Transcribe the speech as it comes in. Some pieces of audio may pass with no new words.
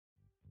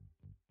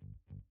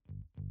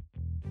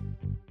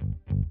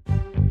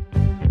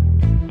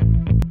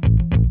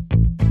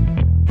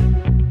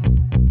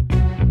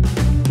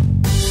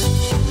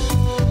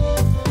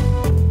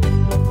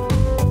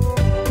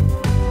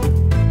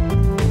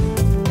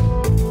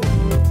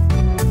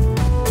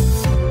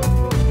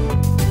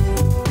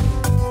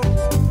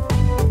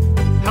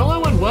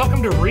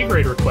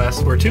Regrade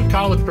Request, where two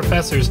college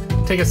professors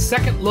take a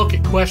second look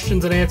at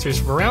questions and answers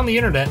from around the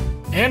internet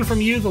and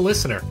from you, the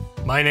listener.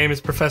 My name is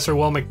Professor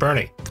Will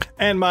McBurney.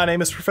 And my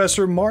name is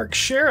Professor Mark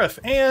Sheriff.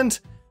 And,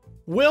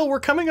 Will, we're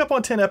coming up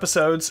on 10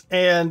 episodes,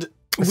 and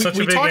it's such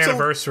a big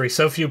anniversary.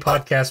 So few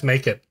podcasts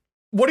make it.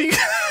 What do you...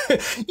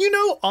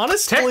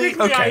 honestly...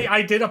 Technically, okay.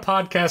 I did a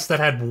podcast that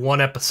had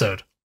one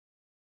episode.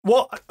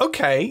 Well,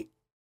 okay.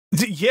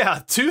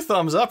 Yeah, 2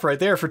 thumbs up right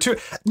there for 2.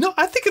 No,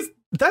 I think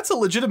that's a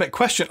legitimate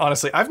question,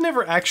 honestly. I've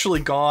never actually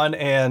gone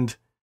and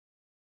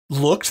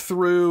looked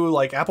through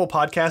like Apple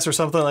Podcasts or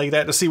something like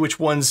that to see which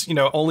ones,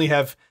 only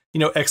have,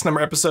 X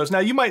number of episodes. Now,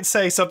 you might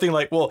say something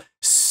like, well,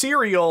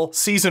 Serial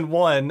Season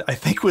 1, I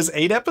think, was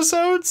 8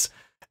 episodes,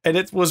 and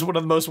it was one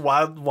of the most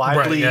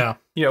widely,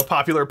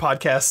 popular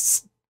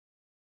podcasts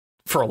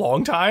for a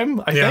long time,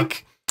 I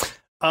think.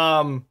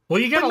 Well,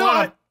 you get a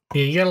lot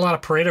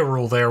of Pareto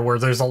rule there, where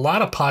there's a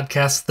lot of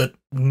podcasts that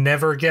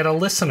never get a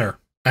listener.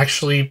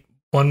 Actually,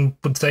 one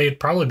would say it'd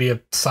probably be a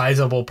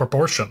sizable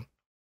proportion.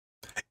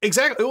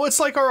 Exactly. Well, it's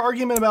like our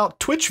argument about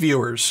Twitch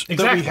viewers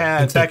that we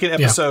had back in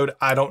episode,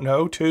 I don't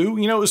know, 2.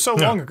 It was so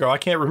long ago, I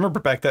can't remember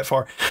back that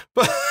far.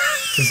 But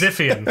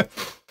Ziphian.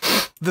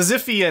 The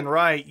Ziphian,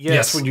 right?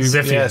 Yes, when you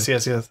Ziphian.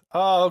 Yes.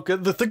 Oh,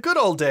 good. The good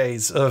old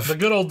days of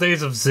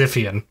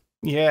Ziphian.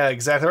 Yeah,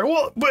 exactly.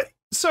 Well, but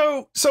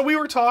so we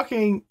were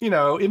talking,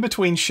 in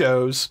between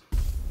shows,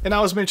 and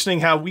I was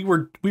mentioning how we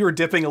were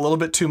dipping a little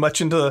bit too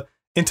much into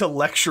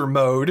lecture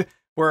mode,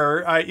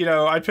 where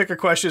I'd pick a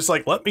question. It's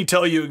like, let me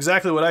tell you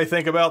exactly what I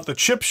think about the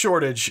chip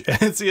shortage,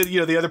 and it's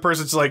the other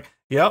person's like,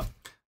 yep.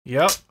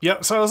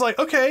 So I was like,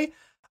 okay,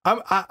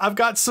 I've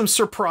got some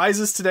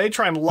surprises today.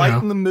 Try and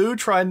lighten the mood.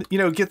 Try and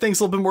get things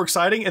a little bit more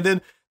exciting. And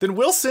then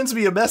Will sends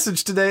me a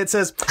message today. It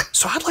says,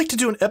 so I'd like to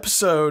do an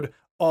episode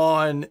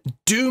on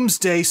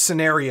doomsday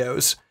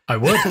scenarios. I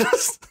would.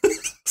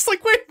 It's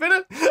like, wait a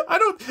minute.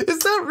 Is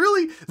that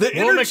really the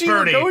energy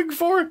you're going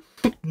for?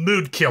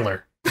 Mood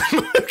killer.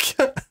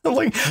 I'm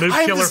like, mood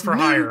killer for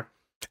hire.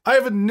 I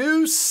have a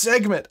new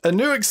segment, a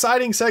new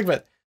exciting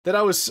segment that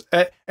I was,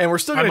 and we're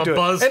still going to do it. I'm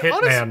a buzz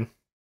hitman.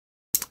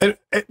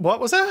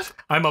 What was that?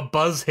 I'm a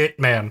buzz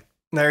hitman.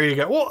 There you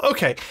go. Well,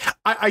 okay.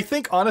 I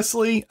think,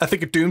 honestly, a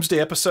doomsday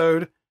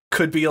episode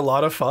could be a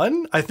lot of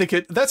fun. I think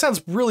that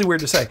sounds really weird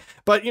to say,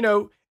 but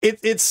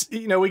it's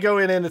we go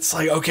in and it's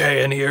like,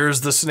 okay, and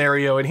here's the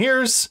scenario, and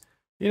here's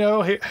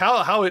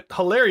how it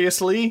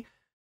hilariously,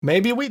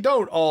 maybe we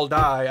don't all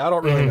die. I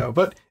don't really know,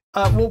 but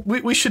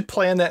we should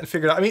plan that and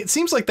figure it out. I mean, it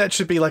seems like that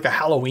should be like a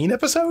Halloween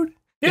episode.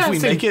 Yeah, if we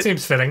make it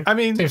seems fitting. I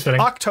mean,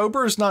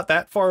 October is not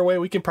that far away.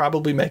 We can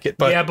probably make it,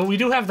 but we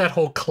do have that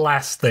whole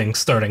class thing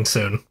starting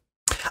soon.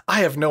 I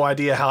have no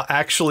idea how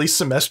actually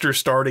semester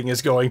starting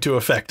is going to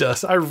affect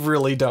us. I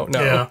really don't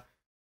know. Yeah.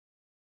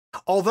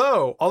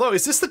 Although,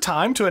 is this the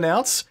time to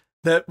announce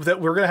that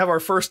we're going to have our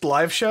first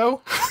live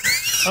show?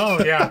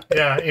 Oh yeah.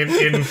 In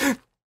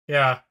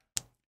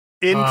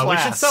class. We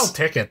should sell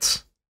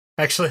tickets.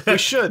 Actually, we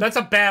should. That's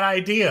a bad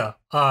idea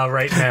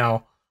right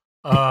now.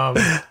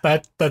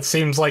 That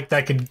seems like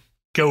that could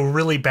go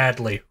really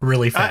badly,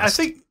 really fast.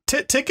 I think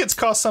tickets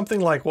cost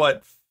something like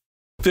what,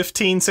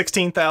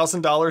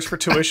 $15,000-$16,000 for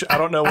tuition. I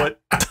don't know what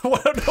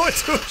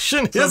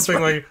tuition is.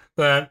 Something like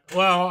that.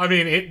 Well, I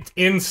mean,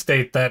 in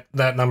state that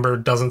number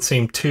doesn't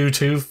seem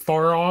too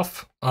far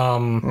off.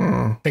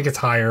 I think it's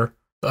higher.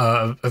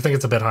 I think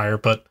it's a bit higher,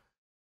 but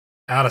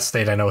out of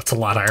state, I know it's a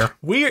lot higher.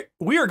 We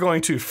are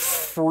going to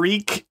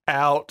freak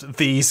out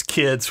these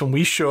kids when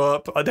we show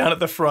up down at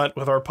the front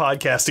with our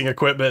podcasting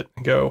equipment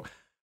and go,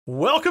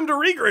 welcome to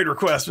Regrade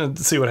Request, and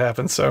see what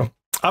happens. So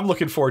I'm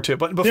looking forward to it.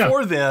 But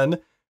before then,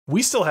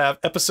 we still have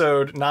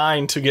episode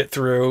 9 to get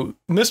through.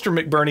 Mr.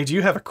 McBurney, do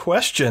you have a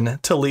question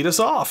to lead us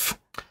off?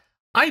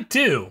 I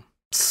do.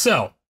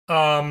 So,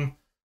 I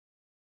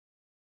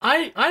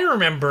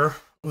remember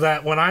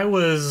that when I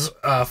was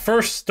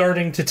first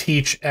starting to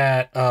teach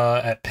at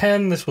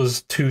Penn, this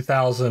was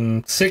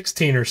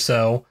 2016 or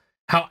so,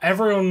 how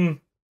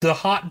the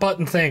hot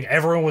button thing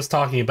everyone was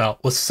talking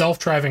about was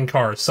self-driving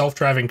cars.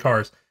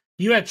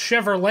 You had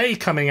Chevrolet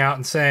coming out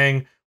and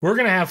saying, we're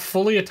going to have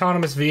fully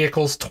autonomous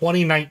vehicles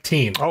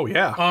 2019. Oh,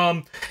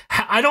 yeah.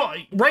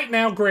 Right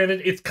now,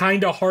 granted, it's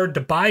kind of hard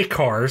to buy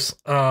cars.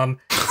 I'm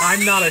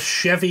not a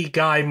Chevy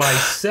guy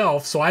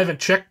myself, so I haven't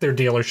checked their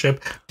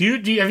dealership.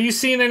 Have you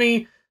seen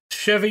any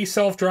Chevy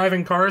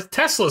self-driving cars?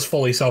 Tesla's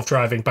fully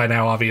self-driving by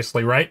now,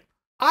 obviously, right?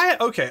 I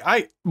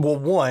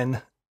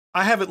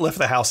haven't left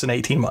the house in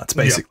 18 months,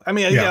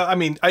 basically. Yeah.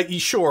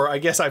 I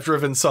guess I've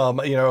driven some,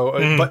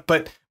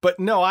 but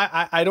no,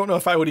 I don't know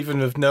if I would even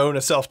have known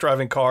a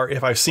self-driving car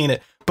if I've seen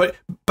it. But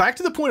back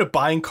to the point of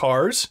buying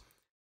cars,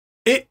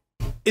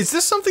 is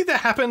this something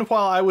that happened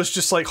while I was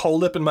just like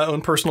holed up in my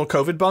own personal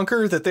COVID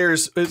bunker? That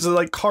is it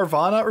like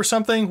Carvana or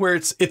something where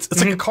it's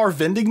like a car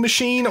vending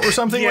machine or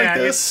something like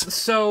this?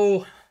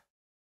 So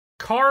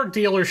car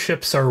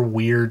dealerships are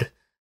weird.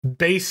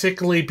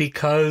 Basically,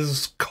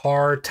 because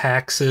car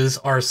taxes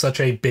are such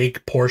a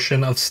big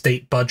portion of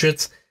state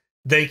budgets,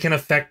 they can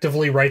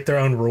effectively write their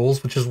own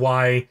rules, which is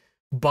why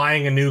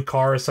buying a new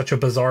car is such a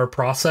bizarre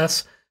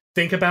process.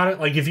 think about it,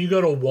 like if you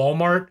go to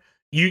Walmart,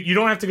 you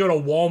don't have to go to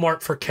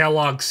Walmart for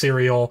Kellogg's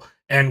cereal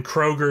and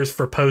Kroger's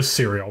for Post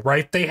cereal,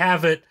 right? They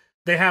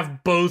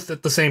have both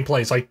at the same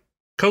place. Like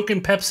Coke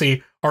and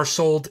Pepsi are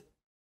sold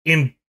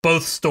in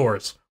both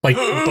stores, like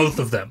both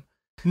of them.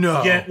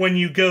 No. Yet when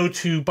you go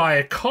to buy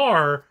a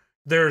car,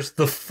 there's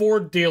the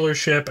Ford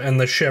dealership and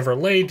the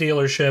Chevrolet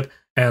dealership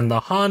and the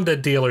Honda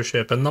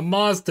dealership and the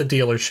Mazda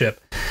dealership.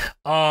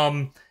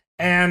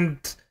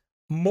 And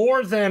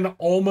more than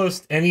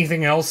almost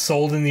anything else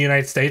sold in the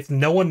United States,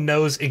 no one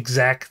knows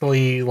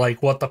exactly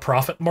like what the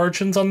profit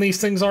margins on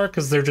these things are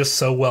because they're just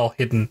so well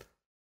hidden.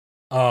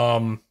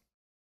 And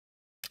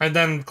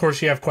then of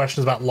course you have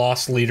questions about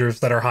loss leaders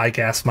that are high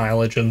gas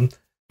mileage and,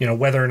 you know,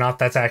 whether or not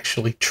that's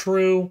actually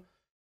true.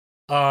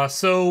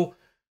 So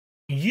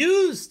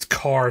used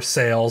car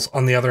sales,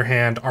 on the other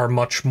hand, are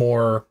much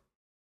more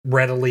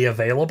readily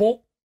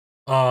available.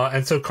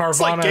 And so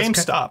Carvana...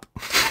 It's like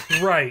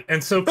GameStop. Right.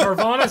 And so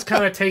Carvana's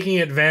kind of taking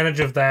advantage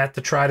of that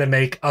to try to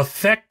make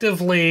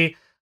effectively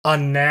a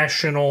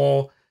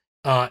national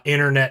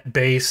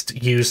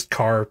internet-based used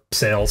car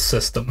sales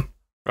system.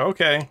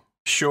 Okay,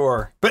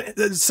 sure. But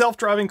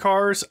self-driving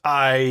cars,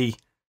 no.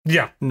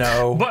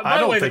 But by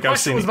the way, the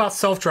question was about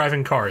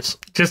self-driving cars.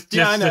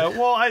 I know.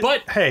 Well,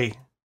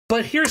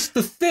 But here's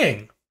the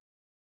thing.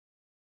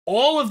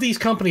 All of these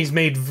companies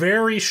made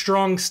very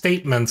strong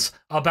statements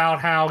about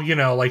how, you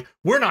know, like,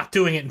 we're not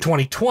doing it in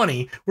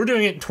 2020, we're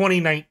doing it in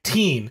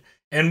 2019,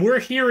 and we're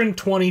here in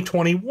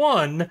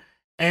 2021,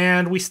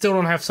 and we still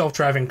don't have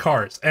self-driving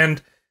cars.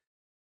 And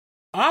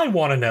I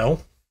want to know,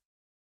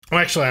 well,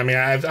 actually, I mean,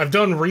 I've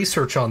done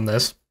research on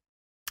this.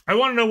 I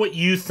want to know what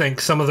you think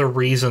some of the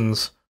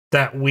reasons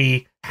that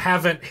we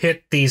haven't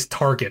hit these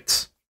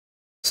targets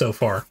so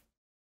far.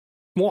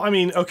 Well, I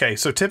mean, okay,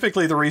 so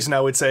typically the reason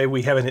I would say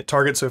we haven't hit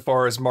target so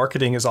far is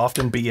marketing is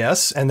often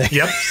BS, and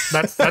yep,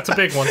 that's a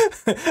big one.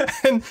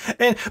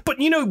 But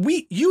you know,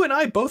 you and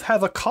I both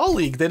have a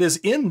colleague that is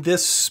in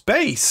this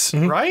space,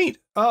 right?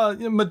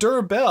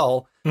 Madhur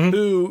Bell,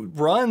 who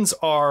runs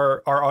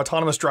our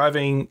autonomous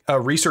driving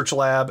research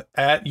lab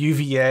at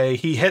UVA.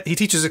 He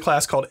teaches a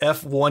class called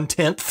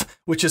F1/10th,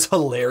 which is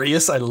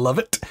hilarious. I love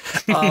it.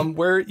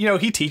 Where, you know,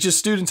 he teaches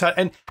students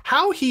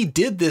how he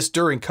did this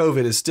during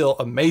COVID is still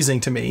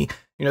amazing to me.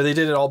 You know, they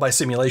did it all by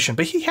simulation,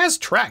 but he has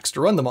tracks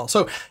to run them all.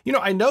 So, you know,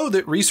 I know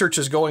that research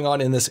is going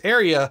on in this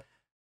area.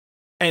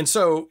 And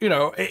so, you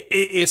know,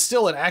 it's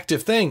still an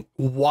active thing.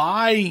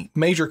 Why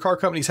major car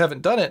companies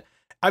haven't done it?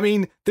 I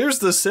mean, there's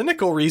the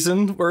cynical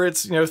reason where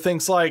it's, you know,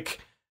 things like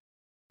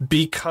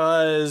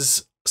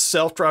because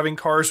self-driving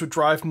cars would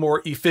drive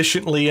more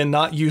efficiently and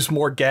not use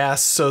more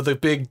gas. So the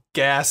big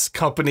gas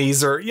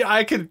companies are, yeah,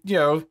 I could, you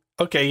know,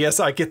 okay, yes,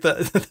 I get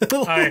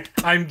the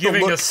I'm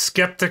giving a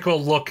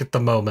skeptical look at the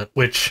moment,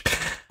 which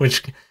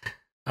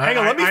hang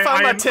on, let me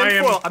find my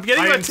tinfoil. I'm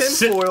getting my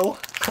tinfoil.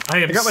 I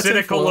am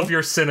cynical of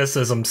your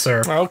cynicism,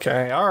 sir.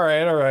 Okay, all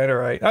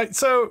right.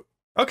 So,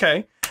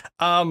 okay.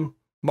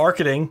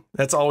 Marketing,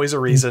 that's always a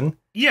reason.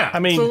 Yeah. I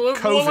mean, so,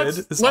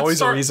 COVID is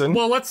always a reason.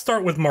 Well, let's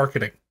start with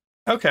marketing.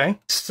 Okay.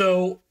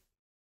 So,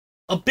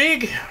 a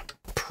big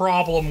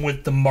problem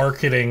with the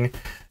marketing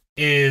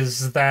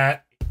is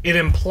that it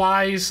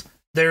implies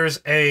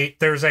there's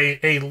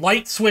a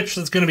light switch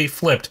that's going to be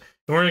flipped.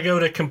 And we're going to go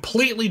to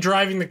completely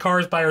driving the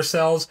cars by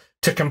ourselves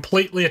to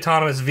completely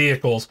autonomous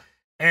vehicles.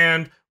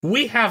 And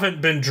we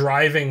haven't been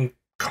driving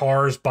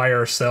cars by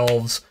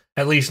ourselves,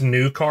 at least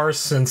new cars,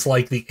 since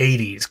like the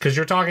 80s. Because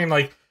you're talking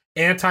like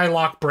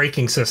anti-lock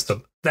braking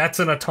system. That's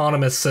an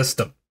autonomous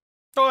system.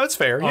 Oh, that's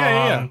fair.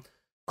 Yeah.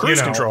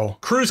 Cruise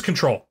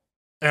control.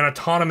 An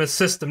autonomous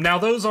system. Now,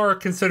 those are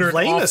considered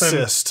lane often,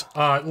 assist.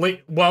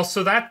 Well,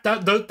 so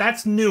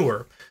that's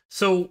newer.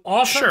 So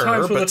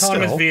oftentimes with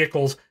autonomous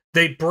vehicles,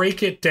 they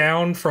break it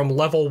down from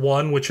level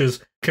 1, which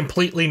is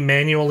completely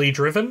manually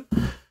driven,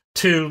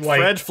 to like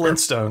Fred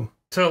Flintstone.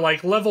 To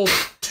like level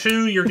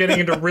 2, you're getting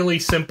into really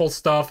simple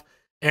stuff.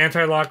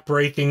 Anti-lock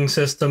braking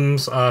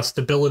systems,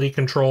 stability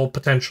control,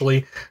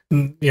 potentially,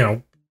 you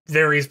know,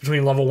 varies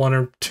between level 1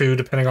 or 2,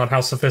 depending on how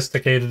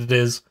sophisticated it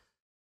is.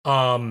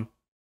 Level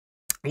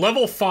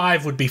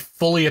 5 would be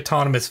fully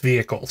autonomous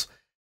vehicles.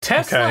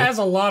 Tesla has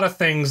a lot of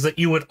things that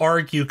you would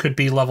argue could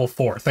be level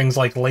 4. Things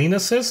like lane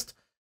assist,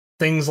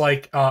 things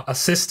like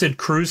assisted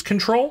cruise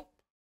control,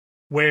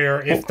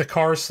 where if the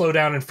cars slow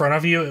down in front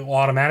of you, it will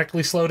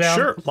automatically slow down.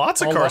 Sure,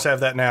 lots of cars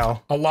have that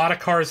now. A lot of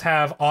cars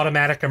have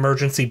automatic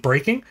emergency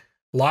braking.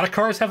 A lot of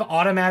cars have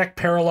automatic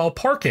parallel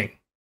parking.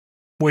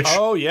 Which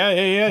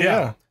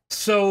yeah.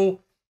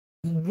 So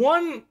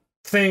one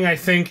thing I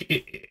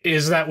think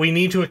is that we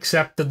need to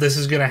accept that this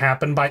is going to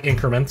happen by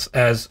increments,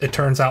 as it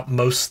turns out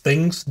most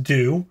things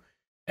do,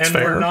 and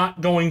we're not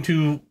going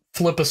to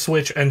flip a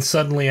switch and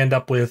suddenly end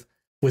up with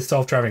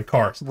self-driving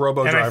cars.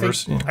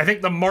 Robo-drivers. I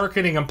think the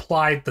marketing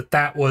implied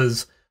that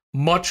was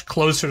much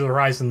closer to the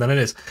horizon than it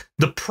is.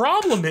 The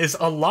problem is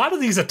a lot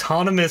of these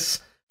autonomous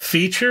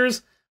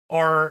features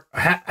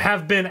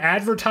have been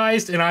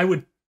advertised in, I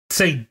would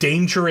say,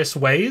 dangerous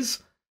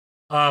ways.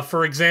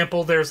 For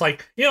example, there's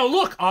like, you know,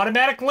 look,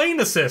 automatic lane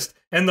assist.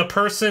 and the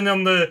person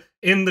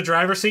in the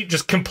driver's seat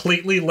just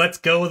completely lets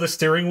go of the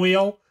steering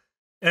wheel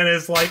and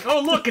is like,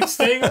 "Oh, look, it's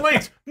staying in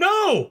lanes."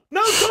 No,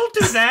 don't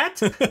do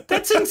that.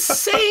 That's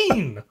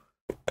insane.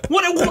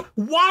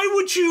 Why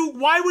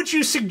would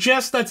you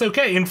suggest that's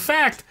okay? In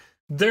fact,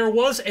 there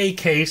was a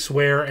case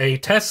where a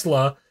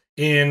Tesla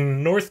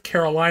in North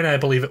Carolina, I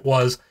believe it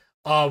was,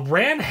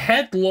 ran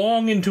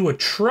headlong into a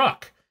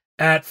truck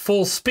at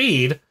full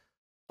speed,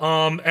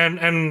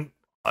 and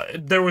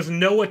there was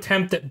no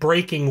attempt at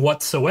braking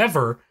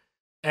whatsoever.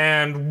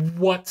 And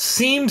what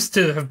seems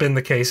to have been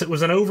the case, it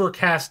was an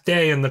overcast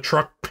day and the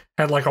truck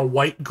had like a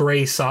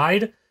white-gray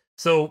side,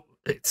 so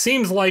it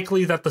seems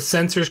likely that the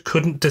sensors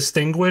couldn't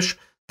distinguish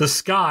the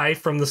sky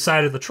from the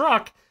side of the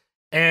truck,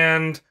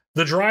 and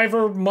the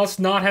driver must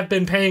not have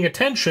been paying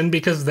attention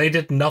because they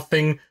did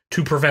nothing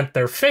to prevent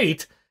their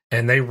fate,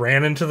 and they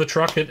ran into the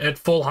truck at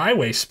full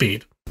highway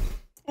speed.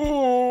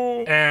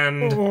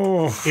 And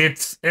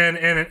it's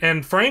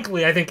and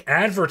frankly, I think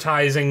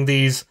advertising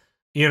these,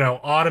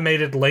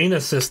 automated lane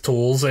assist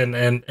tools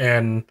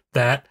and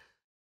that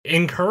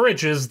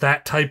encourages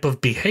that type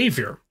of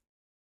behavior.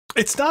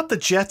 It's not the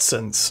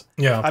Jetsons.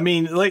 Yeah. I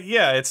mean,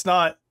 it's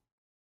not.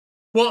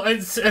 Well,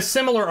 it's a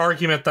similar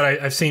argument that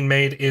I've seen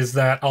made is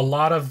that a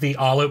lot of the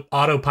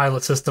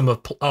autopilot system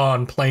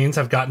on planes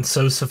have gotten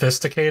so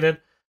sophisticated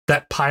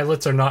that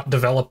pilots are not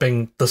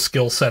developing the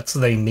skill sets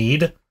they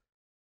need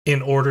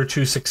in order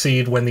to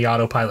succeed when the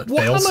autopilot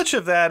fails. How much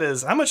of that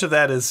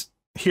is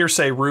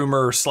hearsay,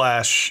 rumor /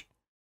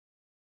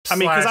 I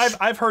mean, because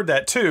I've heard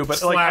that too,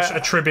 but /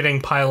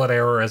 attributing pilot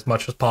error as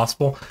much as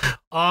possible.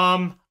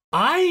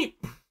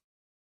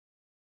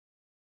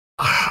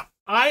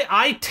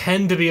 I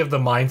tend to be of the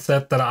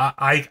mindset that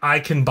I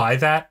can buy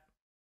that.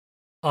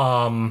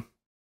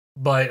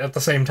 But at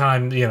the same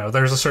time,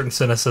 there's a certain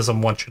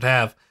cynicism one should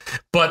have.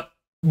 But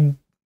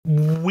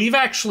we've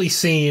actually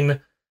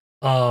seen,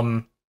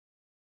 highway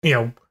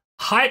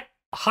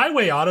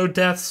auto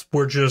deaths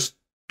were just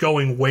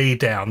going way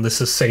down. This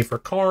is safer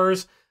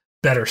cars,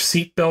 better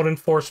seatbelt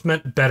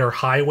enforcement, better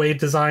highway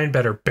design,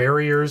 better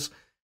barriers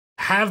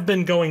have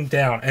been going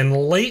down. And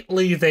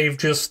lately they've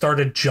just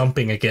started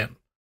jumping again.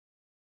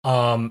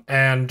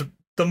 And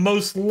the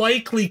most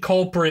likely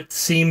culprit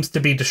seems to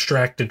be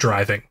distracted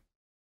driving.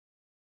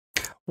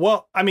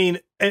 Well, I mean,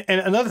 and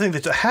another thing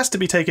that has to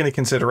be taken into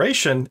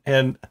consideration,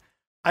 and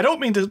I don't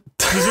mean to...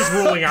 This is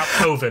ruling out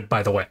COVID,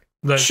 by the way.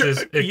 This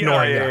is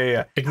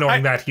ignoring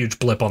ignoring that huge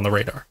blip on the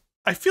radar.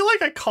 I feel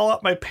like I call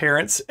out my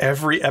parents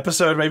every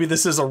episode. Maybe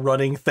this is a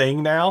running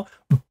thing now,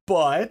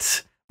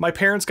 but my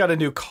parents got a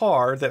new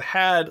car that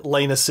had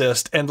lane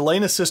assist, and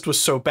lane assist was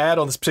so bad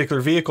on this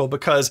particular vehicle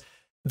because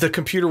the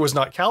computer was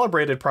not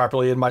calibrated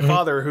properly. And my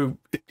father, who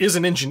is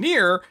an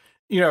engineer,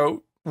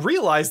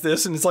 realized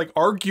this and is like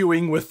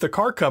arguing with the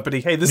car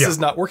company. Hey, this is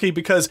not working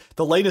because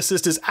the lane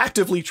assist is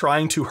actively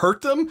trying to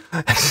hurt them.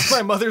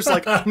 My mother's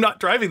like, I'm not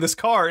driving this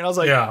car. And I was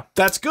like,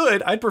 that's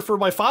good. I'd prefer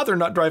my father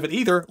not drive it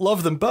either.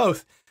 Love them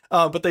both.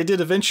 But they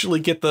did eventually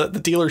get the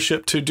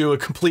dealership to do a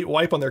complete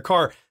wipe on their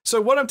car.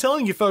 So what I'm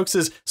telling you folks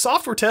is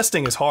software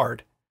testing is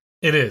hard.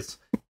 It is.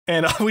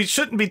 And we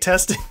shouldn't be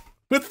testing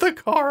with the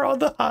car on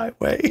the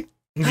highway.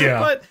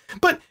 Yeah.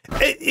 But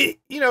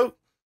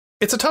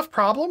it's a tough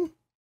problem.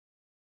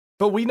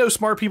 But we know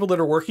smart people that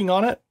are working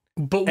on it.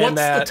 But what's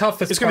the toughest part of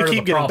the problem? It's going to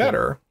keep getting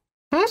better.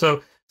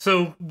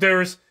 So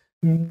there's,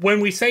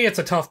 when we say it's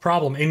a tough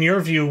problem, in your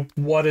view,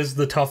 what is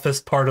the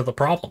toughest part of the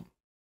problem?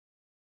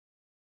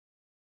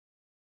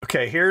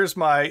 Okay, here's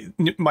my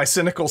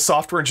cynical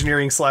software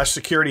engineering /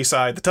 security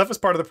side. The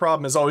toughest part of the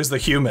problem is always the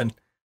human.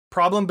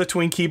 Problem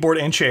between keyboard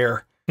and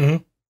chair.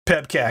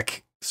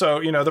 PEBKEC.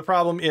 So, the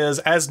problem is,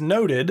 as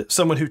noted,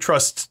 someone who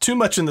trusts too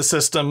much in the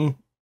system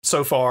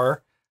so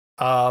far,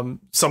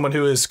 someone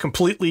who is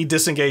completely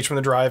disengaged from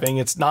the driving.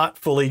 It's not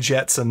fully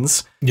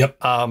Jetsons. Yep.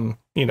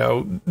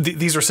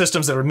 These are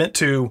systems that are meant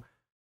to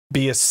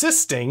be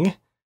assisting,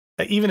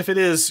 even if it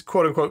is,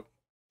 quote unquote,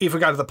 if we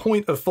got to the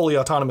point of fully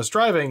autonomous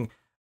driving,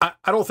 I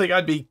don't think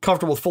I'd be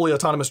comfortable with fully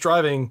autonomous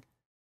driving,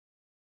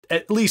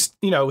 at least,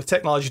 with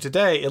technology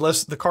today,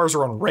 unless the cars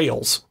are on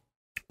rails.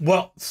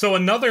 Well, so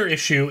another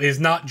issue is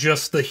not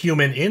just the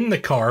human in the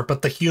car,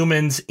 but the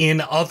humans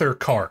in other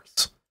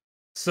cars.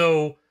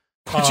 So,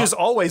 which is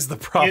always the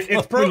problem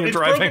when you're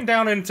driving. It's broken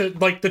down into,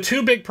 the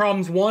two big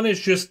problems. One is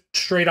just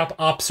straight up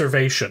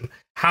observation.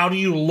 How do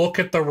you look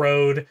at the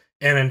road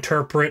and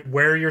interpret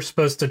where you're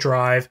supposed to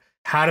drive,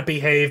 how to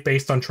behave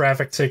based on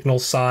traffic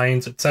signals,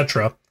 signs,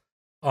 etc.?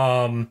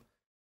 How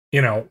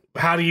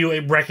do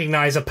you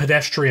recognize a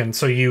pedestrian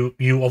so you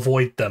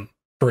avoid them,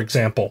 for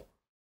example?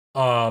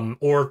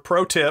 Or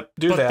pro tip,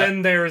 do that. But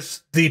then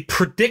there's the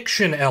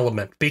prediction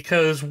element,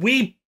 because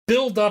we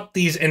build up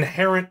these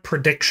inherent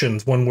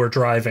predictions when we're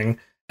driving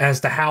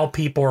as to how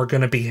people are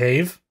going to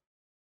behave.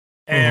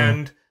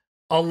 And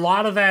a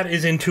lot of that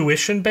is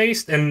intuition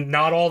based, and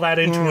not all that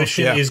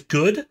intuition is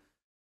good.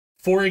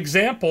 For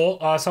example,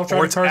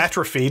 self-driving cars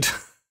atrophied.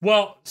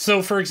 Well,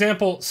 so for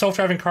example,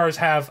 self-driving cars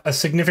have a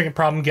significant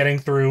problem getting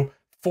through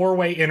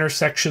four-way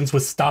intersections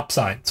with stop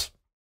signs.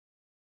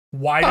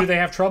 Why do they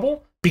have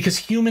trouble? Because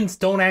humans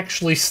don't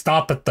actually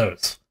stop at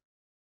those.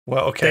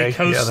 Well, okay.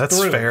 Yeah, that's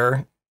through.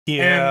 fair.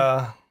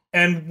 Yeah.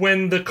 And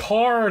when the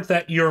car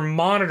that you're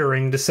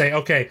monitoring to say,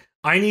 okay,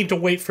 I need to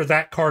wait for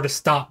that car to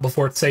stop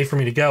before it's safe for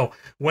me to go,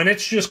 when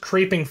it's just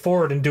creeping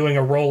forward and doing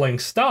a rolling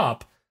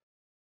stop,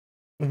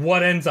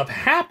 what ends up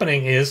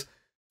happening is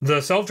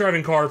the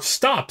self-driving car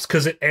stops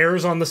because it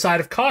errs on the side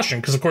of caution.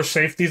 Because, of course,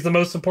 safety is the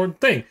most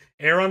important thing.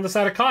 Err on the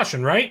side of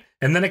caution, right?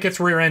 And then it gets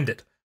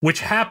rear-ended,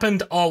 which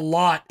happened a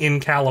lot in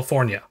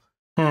California,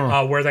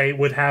 where they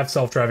would have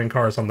self-driving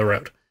cars on the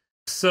road.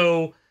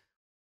 So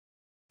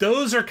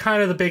those are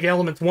kind of the big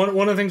elements. One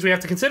of the things we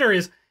have to consider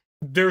is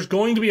there's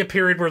going to be a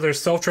period where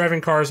there's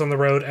self-driving cars on the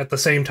road at the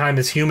same time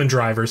as human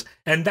drivers,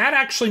 and that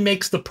actually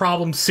makes the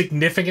problem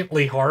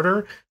significantly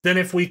harder than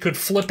if we could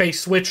flip a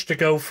switch to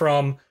go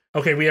from,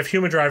 okay, we have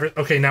human drivers,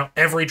 okay, now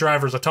every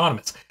driver's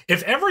autonomous.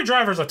 If every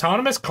driver's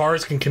autonomous,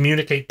 cars can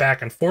communicate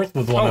back and forth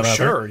with one another. Oh,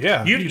 sure,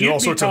 yeah. You'd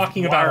be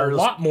talking about a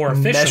lot more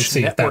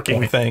efficiency at that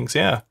point. Things,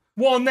 yeah.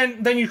 Well,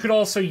 and then you could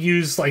also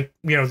use, like,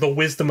 you know, the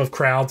wisdom of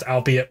crowds,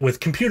 albeit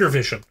with computer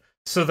vision.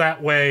 So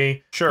that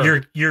way,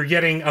 you're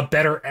getting a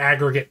better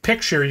aggregate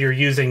picture. You're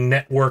using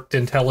networked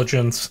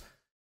intelligence.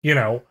 You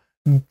know,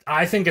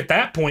 I think at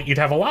that point you'd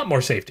have a lot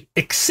more safety.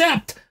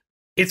 Except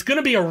it's going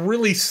to be a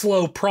really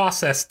slow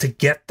process to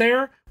get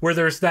there, where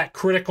there's that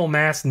critical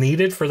mass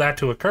needed for that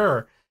to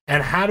occur.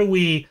 And how do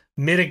we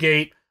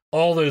mitigate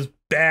all those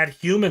bad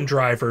human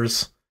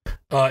drivers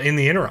in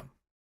the interim?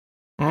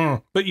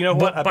 But you know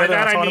what? By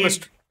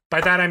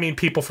that I mean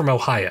people from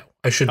Ohio.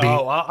 I should be.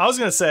 Oh, I was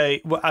going to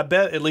say, well, I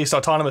bet at least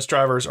autonomous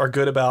drivers are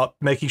good about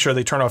making sure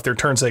they turn off their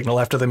turn signal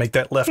after they make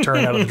that left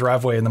turn out of the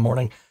driveway in the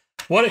morning.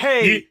 What?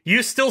 Hey,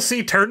 you still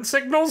see turn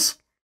signals?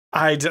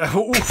 I do.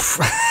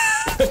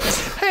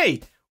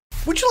 Hey,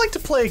 would you like to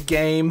play a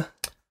game?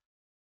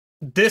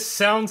 This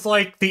sounds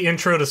like the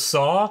intro to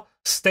Saw.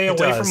 Stay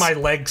away from my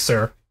leg,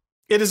 sir.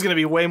 It is going to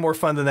be way more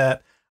fun than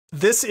that.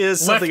 This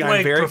is something left leg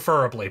I'm very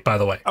preferably, by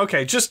the way.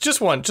 Okay,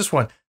 just one.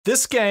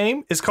 This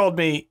game is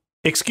called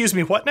Excuse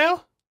Me What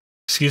Now?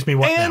 Excuse me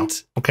what now?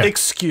 Okay.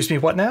 Excuse me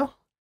what now?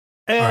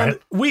 And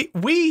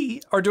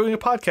we are doing a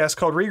podcast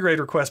called Regrade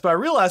Request, but I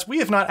realized we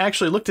have not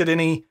actually looked at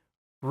any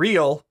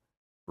real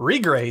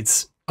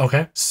regrades.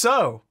 Okay.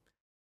 So,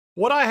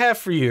 what I have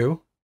for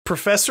you,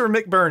 Professor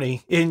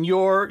McBurney, in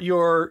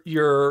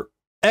your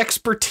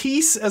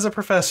expertise as a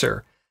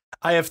professor,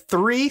 I have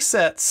 3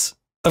 sets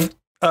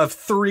of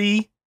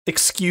 3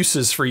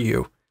 excuses for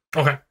you.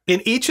 Okay.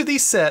 In each of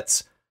these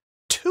sets,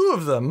 2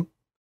 of them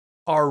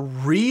are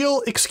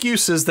real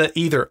excuses that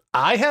either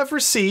I have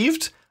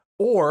received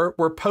or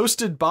were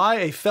posted by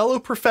a fellow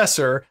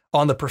professor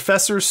on the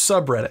professor's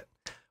subreddit.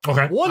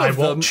 Okay. One of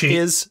them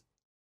is...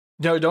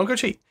 No, don't go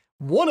cheat.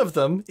 One of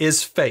them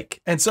is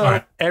fake. And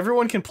so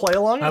everyone can play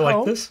along at home. I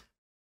like this.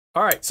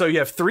 All right. So you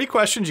have 3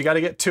 questions. You got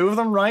to get 2 of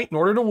them right in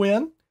order to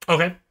win.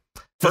 Okay.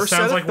 First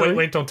sounds like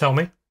wait, don't tell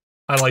me.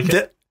 I like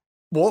it.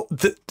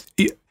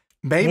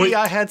 Maybe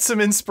I had some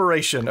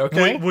inspiration,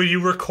 okay? Will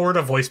you record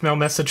a voicemail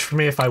message for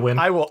me if I win?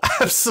 I will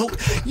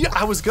absolutely. Yeah,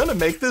 I was going to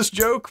make this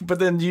joke, but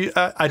then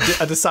I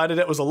decided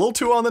it was a little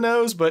too on the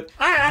nose, but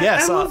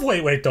I love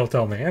wait, don't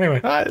tell me. Anyway.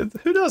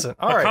 Who doesn't?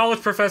 All right. A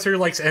college professor who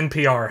likes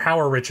NPR.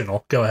 How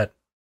original. Go ahead.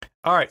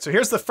 All right, so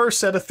here's the first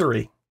set of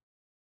 3.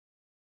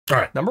 All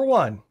right. Number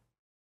 1.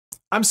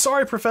 I'm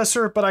sorry,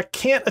 Professor, but I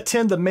can't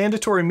attend the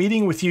mandatory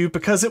meeting with you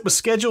because it was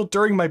scheduled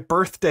during my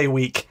birthday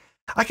week.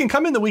 I can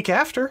come in the week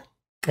after.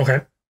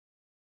 Okay.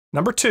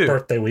 Number 2.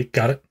 Birthday week.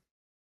 Got it.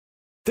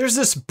 There's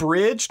this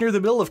bridge near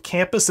the middle of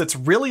campus that's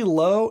really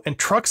low, and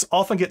trucks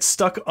often get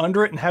stuck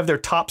under it and have their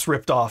tops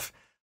ripped off.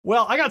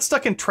 Well, I got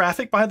stuck in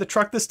traffic behind the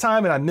truck this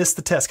time, and I missed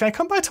the test. Can I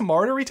come by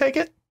tomorrow to retake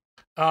it?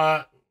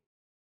 I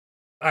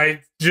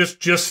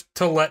just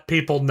to let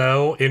people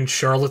know, in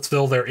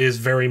Charlottesville, there is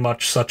very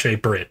much such a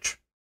bridge.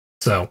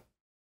 So.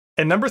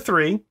 And number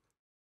 3.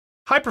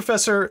 Hi,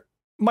 Professor.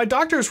 My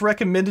doctor has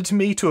recommended to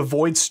me to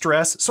avoid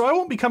stress, so I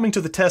won't be coming to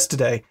the test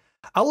today.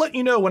 I'll let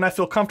you know when I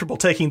feel comfortable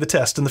taking the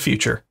test in the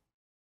future.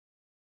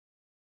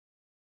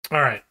 All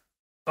right.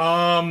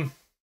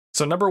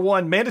 So number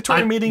 1,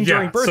 mandatory meeting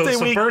during birthday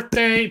week. So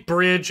birthday,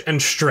 bridge,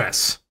 and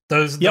stress.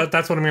 That's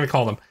what I'm going to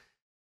call them.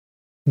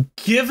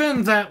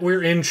 Given that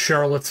we're in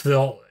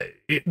Charlottesville,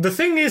 the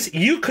thing is,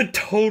 you could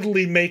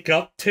totally make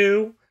up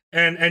to,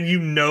 and you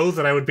know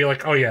that I would be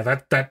like, oh yeah,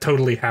 that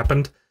totally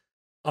happened.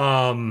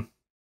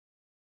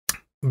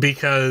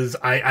 Because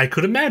I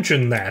could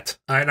imagine that.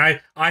 And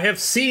I have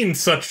seen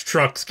such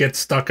trucks get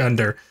stuck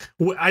under.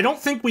 I don't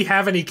think we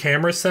have any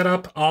cameras set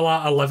up a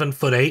la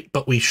 11'8",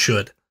 but we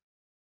should.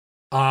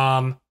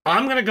 I'm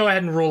going to go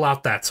ahead and rule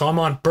out that. So I'm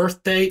on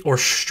birthday or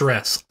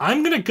stress.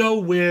 I'm going to go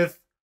with...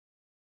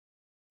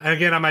 And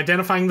again, I'm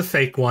identifying the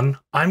fake one.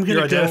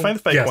 You're identifying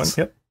the fake one.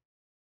 Yep.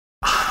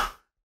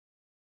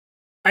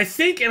 I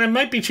think, and I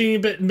might be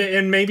cheating,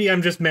 and maybe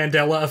I'm just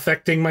Mandela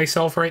affecting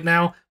myself right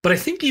now, but I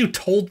think you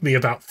told me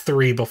about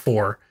 3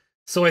 before.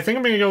 So I think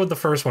I'm going to go with the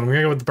first one. We're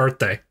going to go with the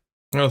birthday.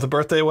 Oh, the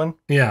birthday one?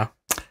 Yeah.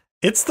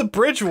 It's the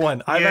bridge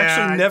one. I've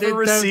actually never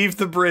received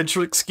the bridge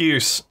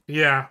excuse.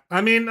 Yeah,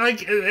 I mean,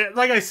 like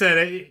I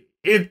said,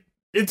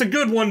 it's a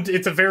good one.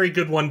 It's a very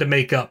good one to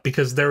make up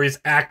because there is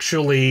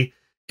actually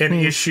an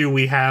issue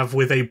we have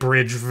with a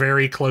bridge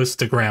very close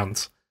to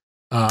grounds,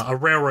 a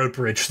railroad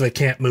bridge. So they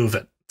can't move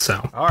it.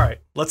 So, all right,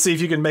 let's see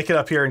if you can make it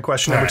up here in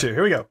question number 2.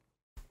 Here we go.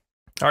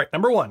 All right,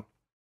 number 1.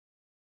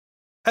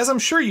 As I'm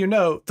sure you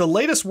know, the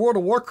latest World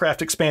of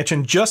Warcraft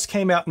expansion just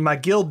came out and my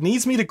guild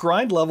needs me to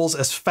grind levels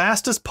as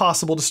fast as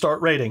possible to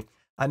start raiding.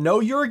 I know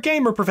you're a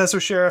gamer, Professor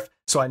Sheriff,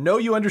 so I know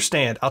you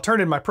understand. I'll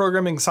turn in my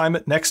programming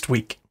assignment next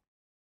week.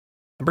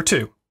 Number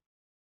 2.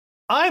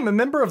 I'm a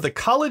member of the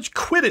college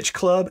Quidditch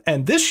club,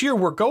 and this year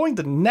we're going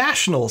to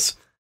nationals.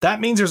 That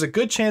means there's a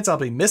good chance I'll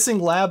be missing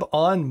lab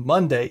on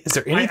Monday. Is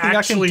there anything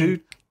I can do?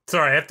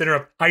 Sorry, I have to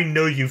interrupt. I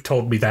know you've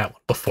told me that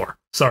one before.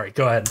 Sorry,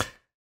 go ahead.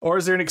 Or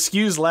is there an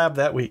excused lab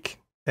that week?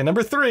 And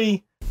number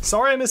 3,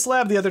 sorry I missed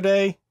lab the other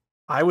day.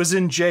 I was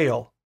in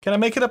jail. Can I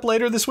make it up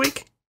later this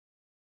week?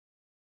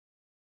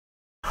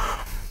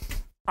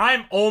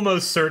 I'm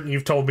almost certain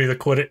you've told me the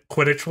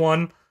Quidditch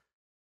one.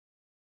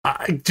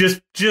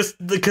 Just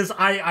because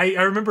I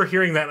remember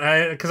hearing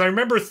that. Because I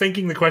remember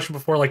thinking the question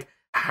before, like,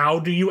 how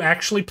do you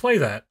actually play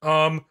that?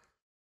 All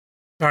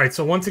right,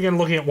 so once again,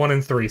 looking at 1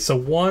 and 3. So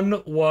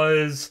 1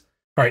 was...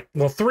 All right,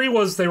 well, 3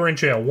 was they were in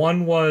jail.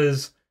 1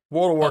 was...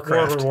 World of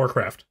Warcraft. World of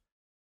Warcraft.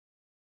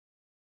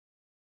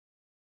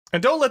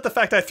 And don't let the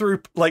fact I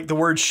threw like the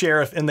word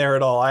sheriff in there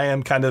at all. I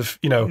am kind of,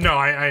 No,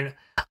 I'm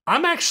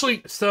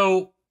actually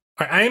so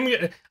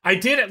I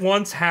did at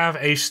once have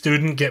a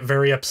student get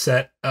very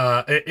upset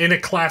in a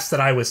class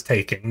that I was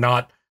taking,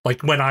 not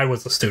like when I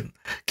was a student.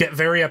 Get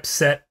very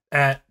upset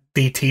at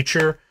the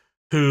teacher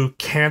who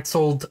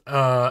canceled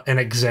an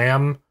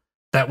exam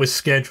that was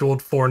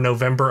scheduled for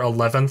November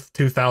 11th,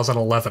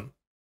 2011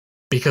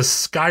 because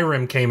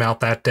Skyrim came out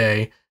that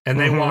day and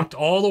they walked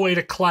all the way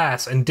to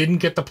class and didn't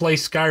get to play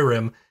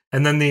Skyrim.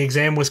 And then the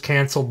exam was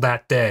canceled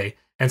that day,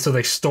 and so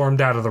they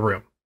stormed out of the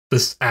room.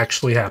 This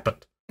actually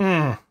happened.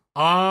 I'm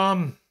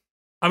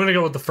gonna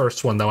go with the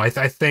first one though. I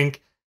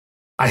think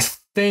I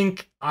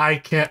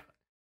can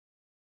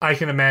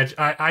imagine.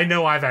 I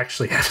know I've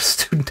actually had a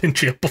student in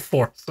jail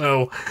before,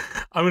 so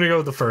I'm gonna go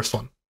with the first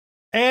one.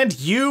 And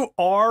you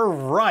are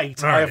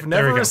right. I have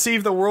never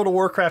received the World of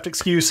Warcraft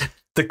excuse.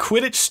 The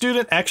Quidditch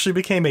student actually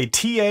became a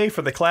TA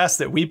for the class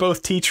that we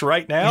both teach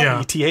right now. Yeah.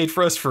 He TA'd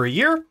for us for a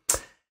year.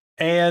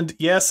 And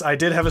yes, I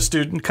did have a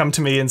student come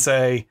to me and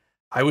say,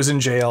 I was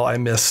in jail, I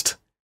missed.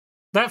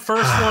 That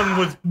first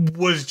one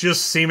was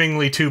just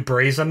seemingly too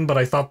brazen, but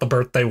I thought the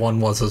birthday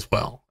one was as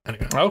well.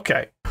 Anyway.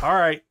 Okay. All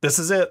right. This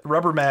is it.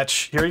 Rubber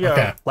match. Here we go.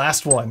 Okay.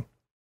 Last one.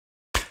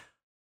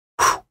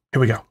 Here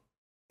we go.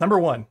 Number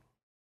 1.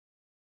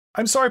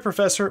 I'm sorry,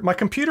 Professor. My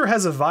computer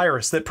has a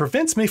virus that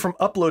prevents me from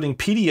uploading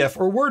PDF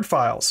or Word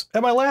files.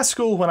 At my last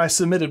school, when I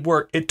submitted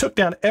work, it took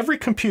down every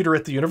computer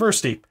at the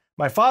university.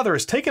 My father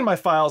has taken my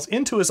files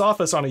into his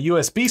office on a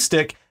USB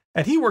stick,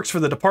 and he works for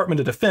the Department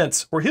of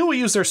Defense, where he will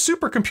use their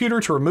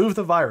supercomputer to remove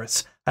the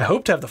virus. I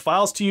hope to have the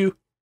files to you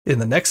in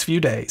the next few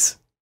days.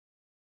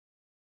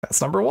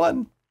 That's number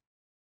 1.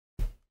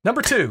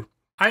 Number 2.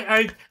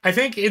 I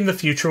think in the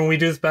future when we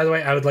do this, by the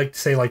way, I would like to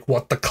say like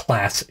what the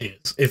class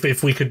is,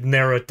 if we could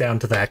narrow it down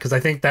to that, because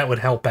I think that would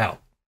help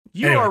out.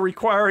 You are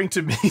requiring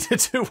to me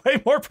to do way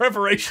more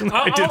preparation than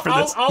I did for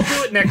this. I'll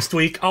do it next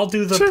week. I'll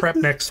do the prep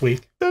next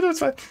week. No, that's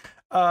fine.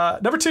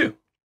 Number 2.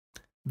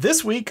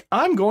 This week,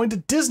 I'm going to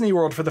Disney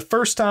World for the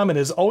first time, and it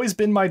has always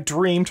been my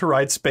dream to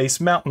ride Space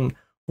Mountain.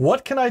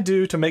 What can I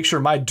do to make sure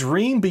my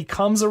dream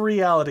becomes a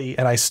reality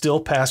and I still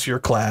pass your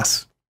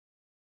class?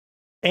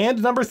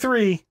 And number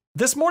 3,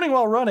 this morning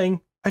while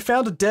running, I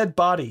found a dead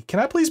body. Can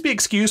I please be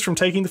excused from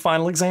taking the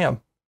final exam?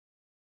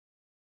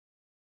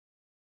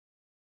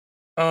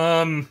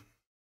 Let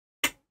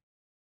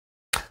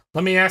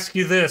me ask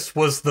you this.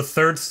 Was the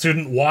third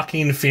student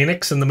Joaquin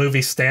Phoenix in the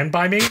movie Stand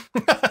By Me?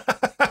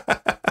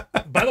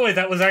 By the way,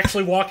 that was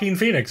actually Joaquin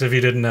Phoenix, if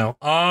you didn't know.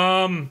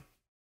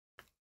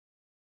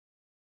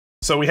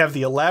 So we have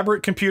the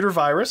elaborate computer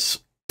virus.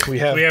 We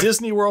have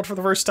Disney World for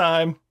the first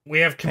time. We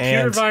have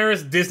computer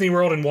virus, Disney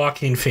World, and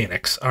Joaquin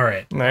Phoenix. All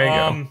right. There you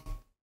go.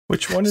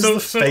 Which one is the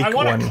fake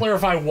one? I want to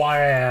clarify why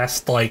I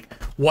asked, like,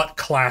 what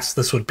class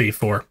this would be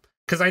for.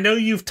 Because I know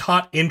you've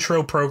taught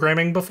intro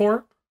programming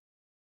before.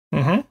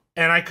 Mm-hmm.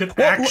 And I could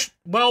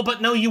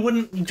but no, you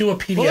wouldn't do a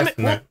PDF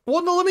in that.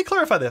 Well, no, let me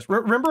clarify this.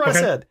 Remember I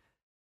said,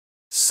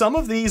 some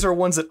of these are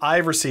ones that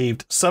I've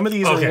received. Some of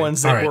these are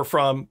ones that were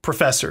from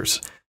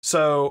professors.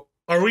 So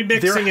are we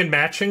mixing and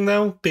matching,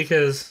 though?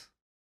 Because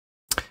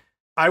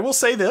I will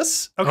say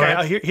this.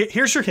 Okay,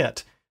 here's your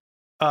hint.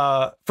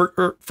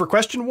 For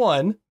question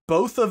 1,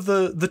 both of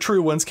the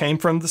true ones came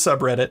from the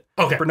subreddit.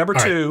 Okay. For number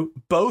 2,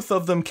 both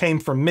of them came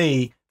from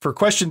me. For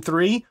question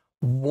 3,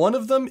 one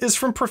of them is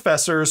from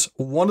professors,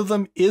 one of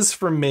them is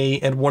from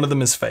me, and one of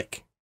them is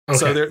fake. Okay.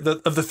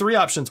 So of the 3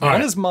 options,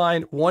 one is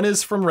mine, one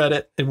is from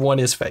Reddit, and one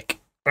is fake.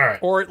 All right.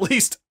 Or at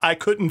least I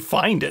couldn't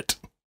find it.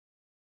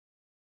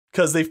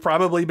 Because they've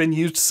probably been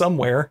used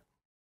somewhere.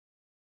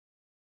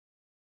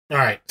 All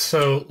right,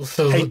 so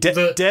Hey,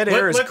 dead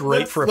air is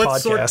great for a podcast.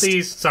 Let's sort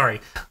these. Sorry,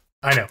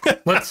 I know.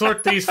 Let's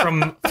sort these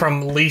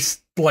from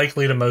least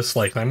likely to most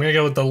likely. I'm gonna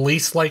go with the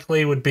least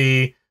likely would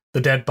be the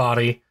dead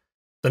body.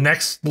 The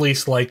next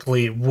least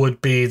likely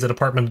would be the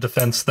Department of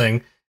Defense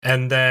thing,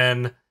 and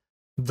then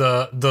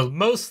the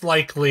most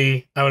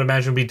likely I would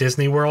imagine would be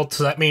Disney World.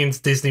 So that means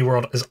Disney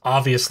World is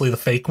obviously the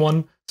fake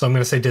one. So I'm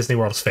gonna say Disney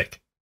World is fake.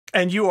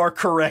 And you are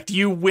correct.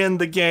 You win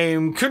the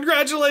game.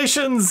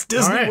 Congratulations,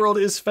 Disney World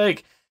is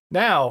fake.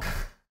 Now,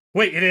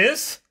 wait, it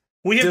is?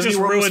 We have Disney just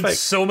World ruined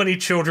so many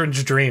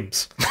children's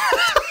dreams.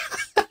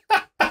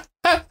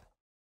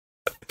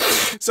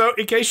 So,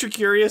 in case you're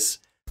curious,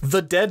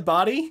 the dead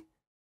body,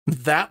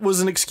 that was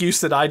an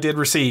excuse that I did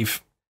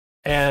receive.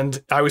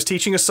 And I was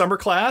teaching a summer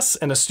class,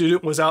 and a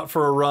student was out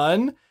for a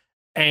run,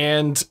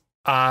 and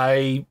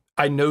I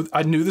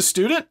knew the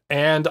student,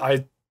 and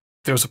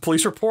there was a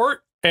police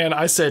report. And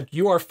I said,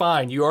 you are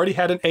fine. You already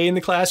had an A in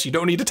the class. You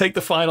don't need to take the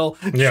final.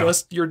 Yeah.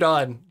 Just, you're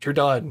done. You're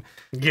done.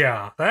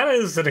 Yeah, that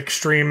is an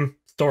extreme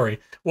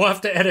story. We'll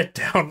have to edit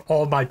down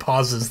all my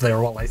pauses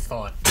there while I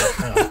thought.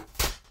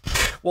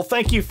 Well,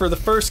 thank you for the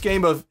first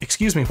game of,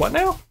 excuse me, what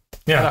now?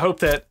 Yeah. And I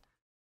hope that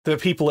the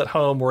people at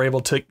home were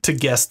able to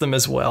guess them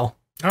as well.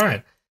 All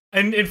right.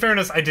 And in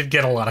fairness, I did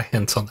get a lot of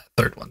hints on that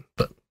third one.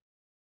 But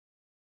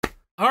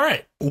all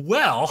right.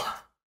 Well,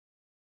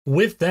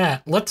 with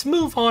that, let's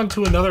move on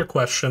to another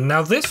question.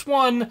 Now, this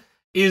one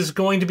is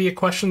going to be a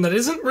question that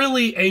isn't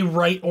really a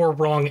right or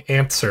wrong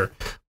answer,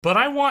 but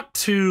I want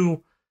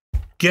to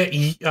get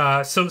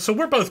so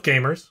we're both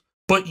gamers,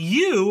 but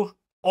you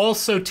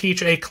also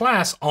teach a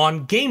class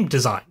on game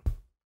design.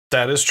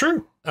 That is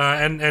true.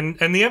 And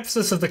the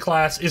emphasis of the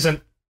class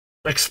isn't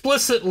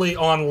explicitly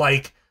on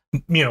like,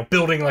 you know,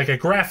 building like a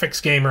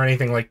graphics game or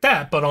anything like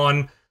that, but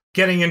on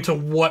getting into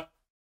what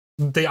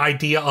the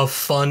idea of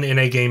fun in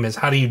a game is.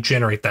 How do you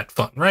generate that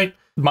fun, right?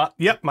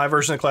 My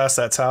version of class,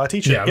 that's how I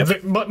teach it. Yeah,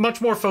 yep. Much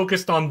more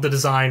focused on the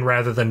design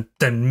rather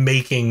than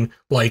making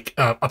like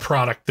a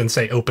product than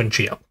say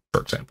OpenGL,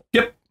 for example.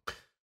 Yep.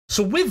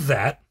 So with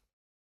that,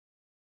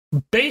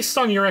 based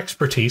on your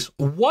expertise,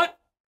 what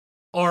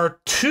are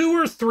 2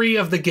 or 3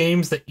 of the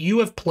games that you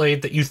have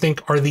played that you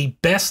think are the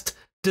best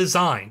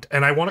designed?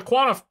 And I want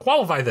to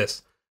qualify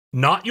this.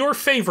 Not your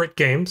favorite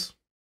games.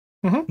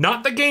 Mm-hmm.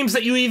 Not the games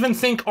that you even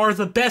think are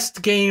the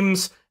best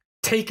games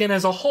taken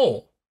as a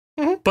whole,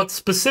 but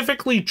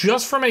specifically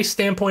just from a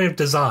standpoint of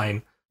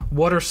design,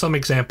 what are some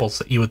examples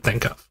that you would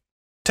think of?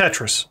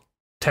 Tetris.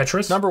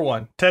 Number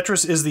 1.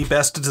 Tetris is the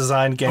best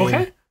designed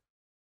game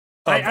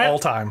of all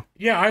time.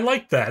 Yeah, I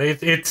like that.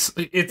 It's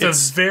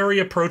a very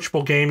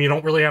approachable game. You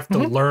don't really have to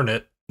learn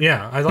it.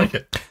 Yeah, I like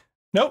it.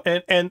 No,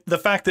 and the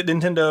fact that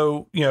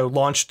Nintendo,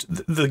 launched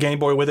the Game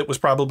Boy with it was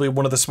probably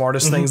one of the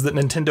smartest things that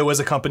Nintendo as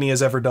a company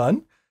has ever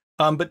done.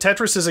 But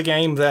Tetris is a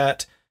game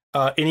that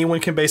anyone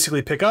can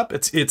basically pick up.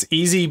 It's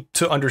easy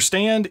to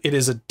understand. It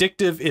is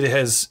addictive.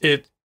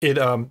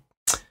 It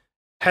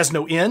has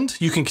no end.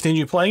 You can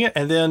continue playing it,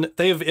 and then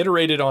they have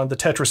iterated on the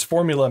Tetris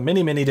formula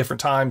many, many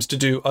different times to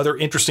do other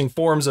interesting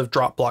forms of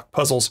drop block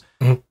puzzles.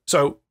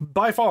 So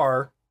by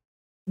far,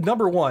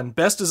 number 1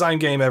 best design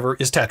game ever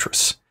is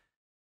Tetris.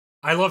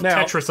 I love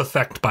Tetris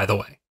Effect, by the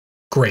way.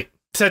 Great.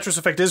 Tetris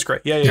Effect is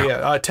great.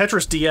 Yeah.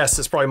 Tetris DS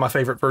is probably my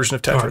favorite version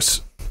of Tetris.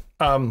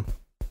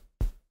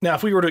 Now,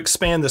 if we were to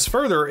expand this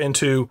further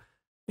into,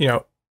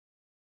 kind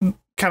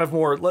of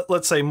more,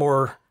 let's say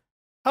more,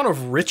 I don't know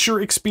if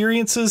richer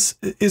experiences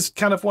is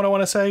kind of what I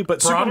want to say,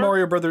 but Broader? Super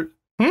Mario Brothers...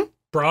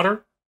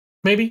 Broader?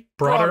 Maybe?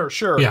 Broader,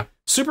 sure. Yeah.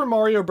 Super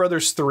Mario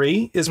Brothers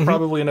 3 is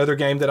probably another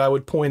game that I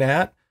would point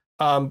at,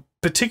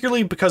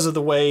 particularly because of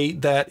the way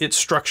that it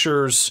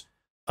structures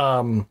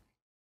the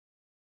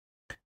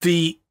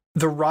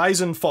rise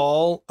and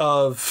fall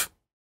of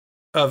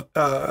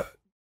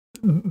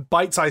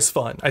bite-sized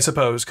fun, I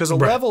suppose, because a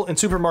level in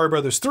Super Mario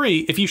Brothers 3,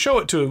 if you show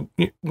it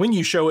when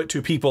you show it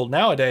to people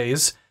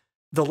nowadays,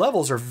 the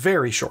levels are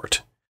very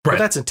short. But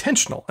that's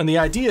intentional. And the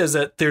idea is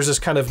that there's this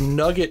kind of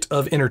nugget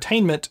of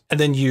entertainment, and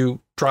then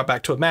you drop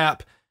back to a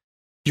map,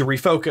 you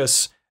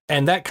refocus,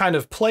 and that kind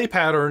of play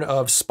pattern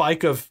of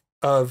spike of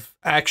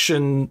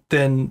action,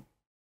 then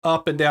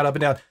up and down, up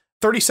and down.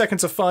 30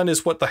 seconds of fun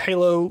is what the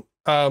Halo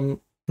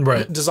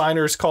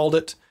designers called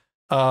it.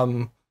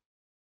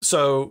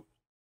 So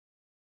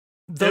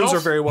those are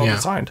very well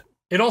designed.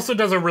 It also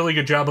does a really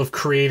good job of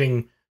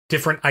creating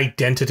different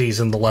identities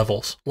in the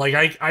levels.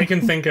 Like I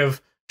can think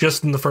of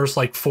just in the first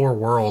 4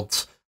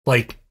 worlds,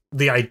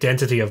 the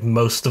identity of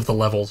most of the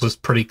levels is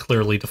pretty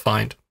clearly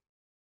defined.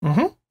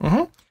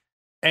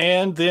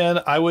 And then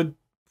I would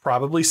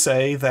probably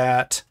say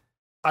that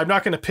I'm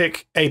not going to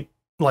pick a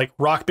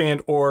Rock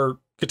Band or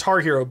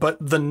Guitar Hero, but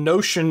the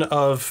notion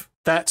of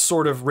that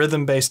sort of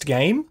rhythm-based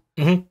game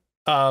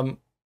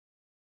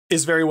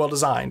is very well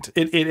designed.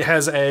 It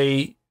has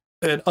an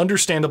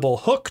understandable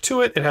hook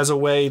to it. It has a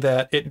way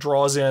that it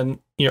draws in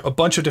a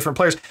bunch of different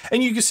players.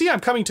 And you can see I'm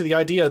coming to the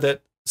idea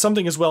that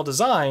something is well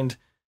designed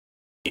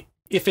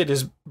if it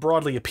is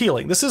broadly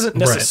appealing. This isn't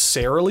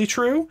necessarily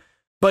true,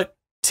 but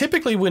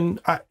typically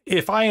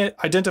if I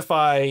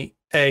identify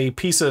a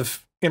piece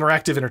of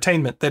interactive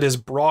entertainment that is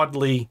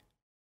broadly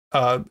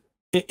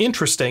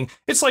interesting.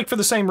 It's like for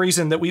the same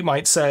reason that we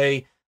might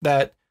say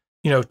that,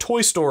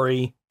 Toy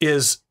Story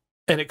is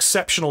an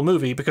exceptional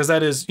movie, because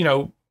that is,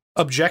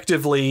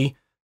 objectively,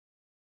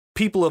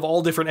 people of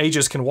all different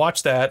ages can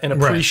watch that and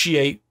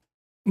appreciate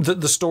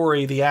the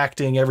story, the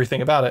acting,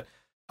 everything about it.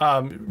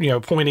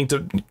 Pointing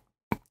to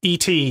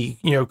E.T.,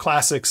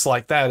 classics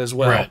like that as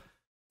well.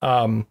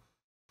 Right.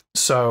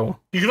 So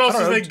you can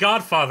also say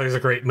Godfather is a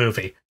great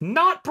movie.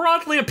 Not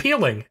broadly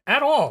appealing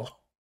at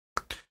all.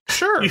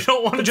 Sure. You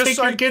don't want to take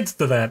your kids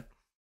to that.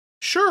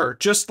 Sure.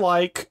 Just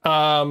like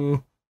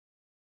trying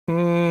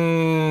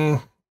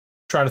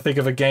to think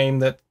of a game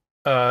that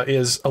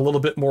is a little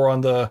bit more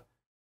on the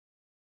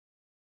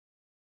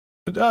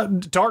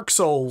Dark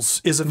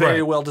Souls is a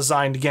very well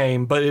designed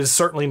game, but it is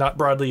certainly not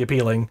broadly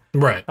appealing.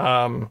 Right.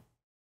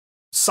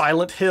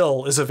 Silent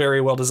Hill is a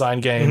very well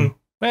designed game.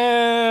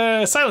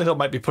 Silent Hill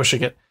might be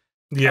pushing it.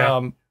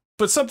 Yeah.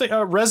 But something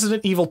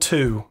Resident Evil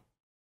 2.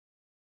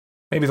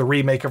 Maybe the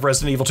remake of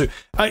Resident Evil 2.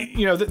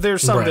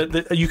 There's some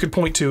that you could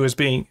point to as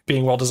being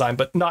well designed,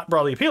 but not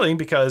broadly appealing,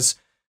 because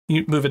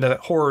you move into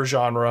that horror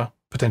genre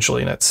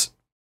potentially, and it's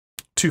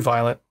too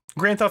violent.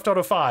 Grand Theft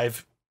Auto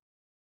 5.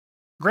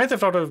 Grand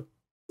Theft Auto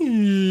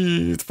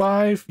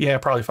 5? Yeah,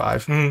 probably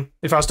 5.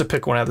 If I was to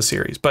pick one out of the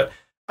series. But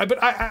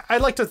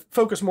I'd like to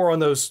focus more on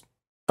those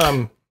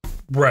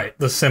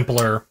the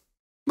simpler,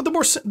 but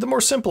the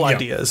more simple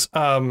ideas.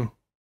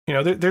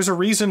 There's a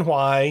reason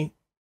why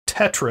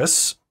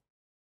Tetris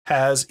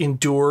has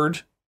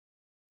endured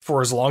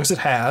for as long as it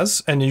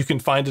has, and you can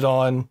find it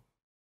on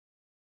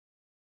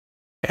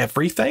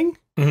everything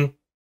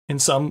in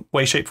some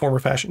way, shape, form, or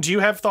fashion. Do you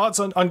have thoughts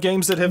on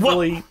games that have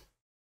really...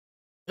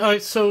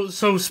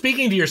 So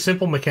speaking to your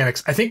simple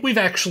mechanics, I think we've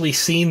actually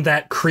seen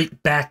that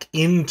creep back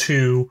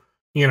into,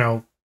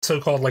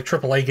 so-called like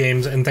AAA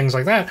games and things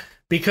like that,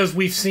 because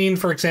we've seen,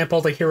 for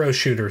example, the hero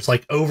shooters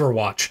like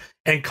Overwatch,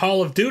 and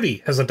Call of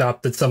Duty has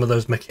adopted some of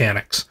those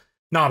mechanics.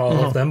 Not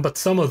all of them, but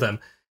some of them.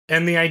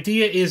 And the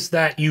idea is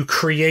that you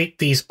create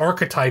these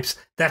archetypes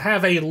that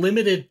have a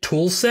limited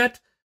tool set,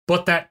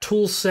 but that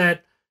tool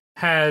set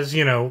has,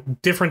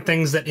 different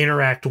things that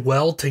interact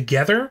well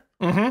together.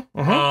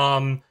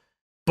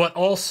 But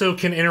also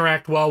can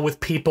interact well with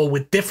people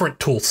with different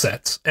tool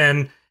sets.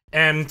 And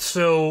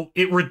so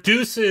it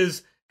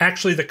reduces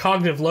actually the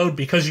cognitive load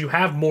because you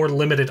have more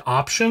limited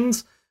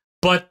options,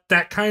 but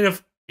that kind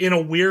of, in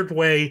a weird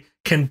way,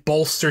 can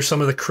bolster some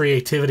of the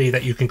creativity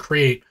that you can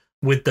create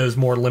with those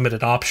more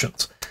limited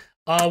options.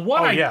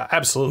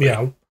 Absolutely.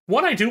 Yeah.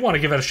 What I do want to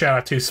give it a shout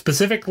out to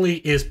specifically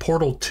is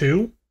Portal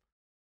 2.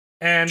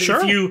 And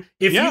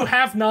if you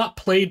have not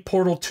played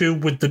Portal 2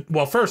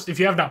 first, if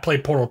you have not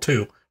played Portal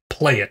 2,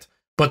 play it.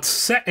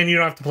 And you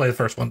don't have to play the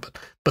first one,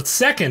 but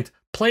second,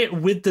 play it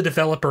with the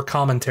developer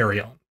commentary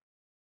on.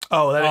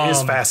 Oh, that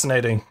is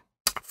fascinating.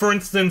 For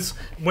instance,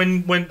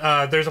 when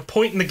there's a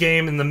point in the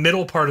game, in the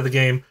middle part of the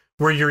game,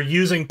 where you're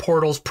using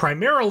portals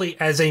primarily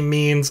as a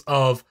means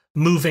of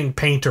moving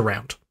paint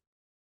around.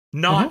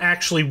 Not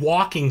actually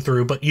walking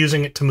through, but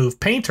using it to move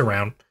paint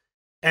around.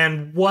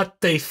 And what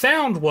they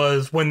found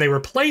was, when they were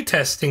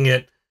playtesting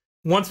it,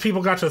 once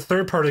people got to the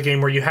third part of the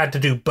game where you had to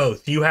do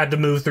both, you had to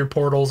move through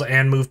portals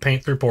and move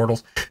paint through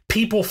portals,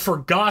 people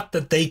forgot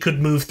that they could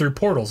move through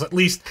portals. At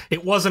least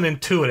it wasn't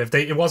intuitive.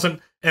 It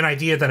wasn't an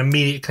idea that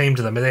immediately came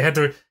to them. And they had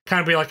to kind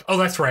of be like, oh,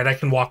 that's right, I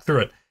can walk through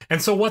it.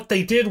 And so what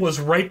they did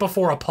was, right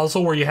before a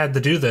puzzle where you had to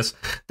do this,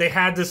 they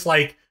had this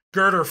like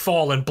girder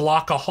fall and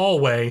block a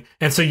hallway.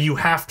 And so you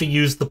have to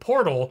use the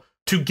portal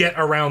to get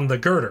around the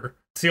girder.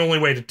 It's the only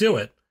way to do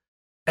it.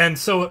 And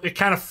so it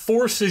kind of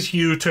forces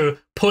you to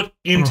put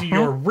into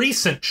your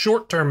recent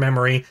short-term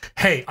memory,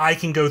 hey, I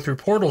can go through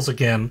portals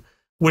again,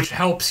 which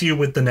helps you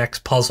with the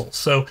next puzzle.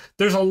 So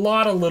there's a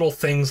lot of little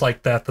things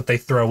like that they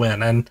throw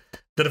in. And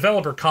the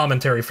developer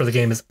commentary for the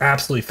game is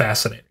absolutely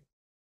fascinating.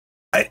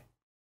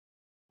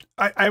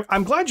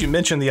 I'm glad you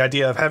mentioned the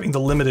idea of having the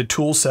limited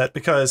tool set,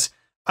 because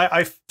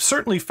I've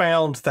certainly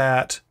found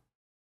that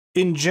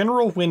in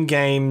general, when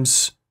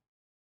games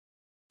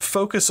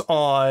focus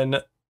on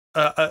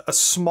a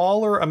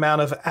smaller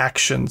amount of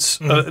actions,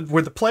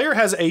 where the player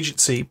has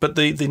agency, but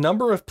the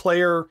number of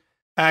player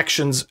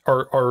actions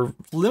are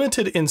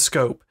limited in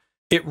scope,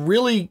 it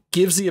really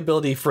gives the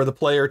ability for the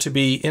player to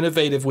be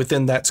innovative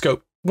within that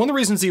scope. One of the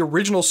reasons the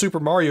original Super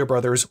Mario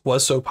Brothers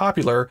was so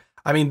popular,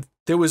 I mean,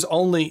 there was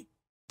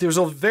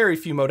a very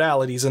few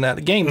modalities in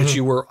that game that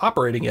you were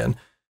operating in.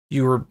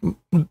 You were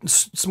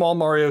Small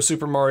Mario,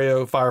 Super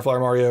Mario, Firefly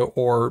Mario,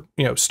 or,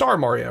 Star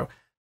Mario.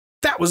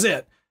 That was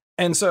it.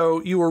 And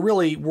so you were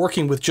really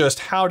working with just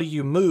how do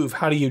you move,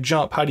 how do you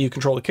jump, how do you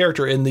control the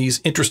character in these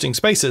interesting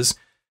spaces.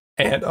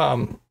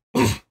 And,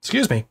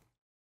 excuse me.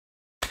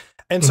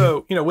 And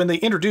so, when they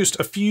introduced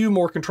a few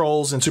more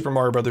controls in Super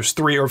Mario Brothers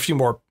 3, or a few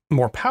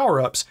more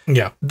power-ups,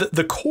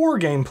 the core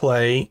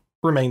gameplay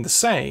remained the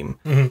same.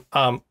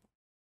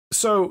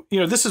 So,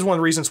 this is one of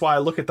the reasons why I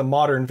look at the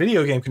modern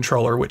video game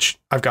controller, which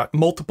I've got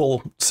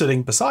multiple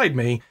sitting beside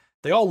me.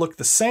 They all look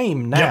the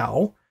same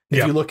now.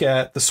 If you look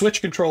at the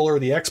Switch controller,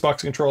 the Xbox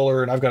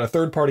controller, and I've got a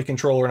third-party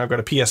controller, and I've got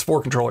a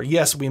PS4 controller.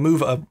 Yes, we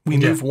move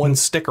one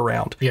stick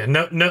around. Yeah,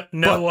 no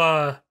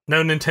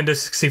Nintendo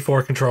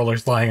 64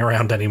 controllers lying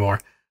around anymore.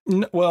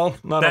 Well,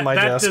 not on my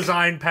desk. That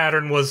design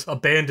pattern was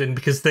abandoned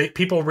because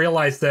people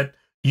realized that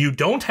you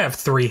don't have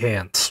 3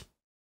 hands.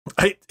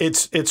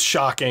 It's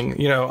shocking,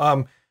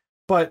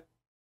 but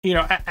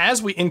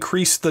as we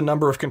increase the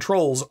number of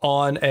controls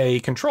on a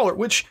controller,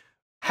 which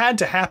had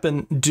to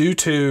happen due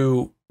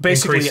to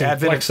basically increasing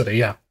complexity,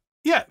 yeah.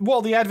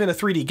 Well, the advent of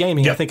 3D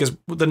gaming, I think, is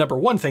the number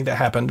one thing that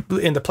happened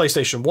in the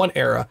PlayStation 1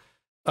 era,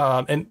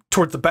 and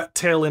toward the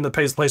tail end of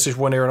the PlayStation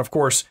 1 era, and of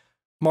course,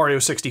 Mario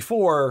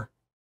 64.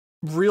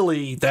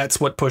 Really, that's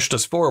what pushed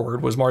us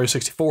forward, was Mario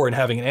 64 and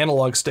having an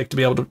analog stick to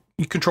be able to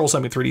control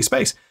something in 3D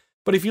space.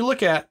 But if you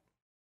look at,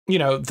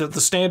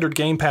 the standard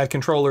gamepad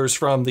controllers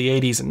from the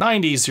 80s and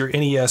 90s, your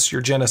NES,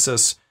 your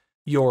Genesis,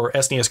 your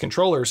SNES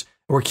controllers,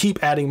 we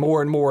keep adding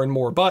more and more and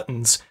more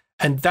buttons.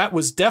 And that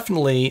was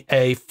definitely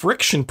a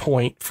friction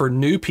point for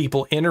new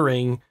people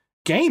entering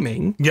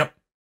gaming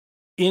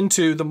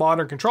into the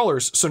modern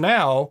controllers. So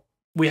now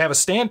we have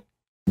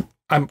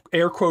I'm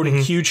air quoting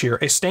huge here,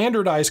 a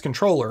standardized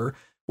controller,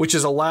 which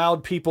has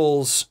allowed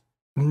people's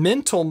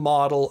mental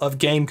model of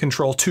game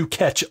control to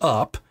catch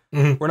up.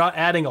 We're not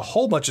adding a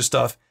whole bunch of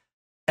stuff.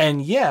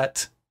 And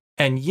yet,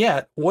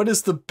 what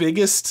is the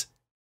biggest,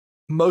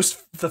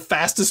 the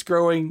fastest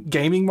growing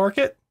gaming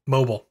market?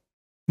 Mobile.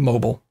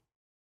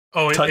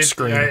 Oh,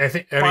 touchscreen. I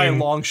think by a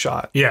long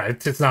shot. Yeah,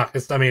 it's not.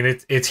 It's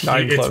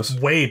huge. It's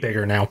way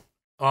bigger now.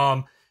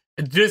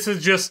 This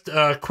is just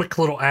a quick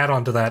little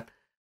add-on to that.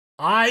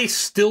 I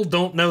still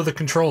don't know the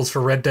controls for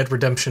Red Dead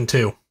Redemption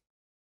 2.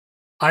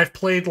 I've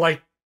played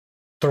like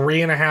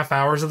 3.5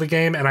 hours of the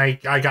game, and I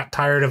got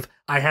tired of.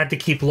 I had to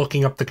keep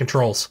looking up the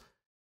controls.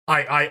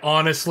 I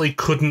honestly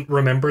couldn't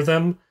remember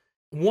them.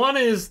 One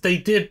is they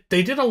did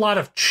a lot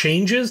of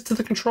changes to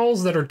the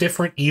controls that are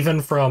different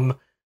even from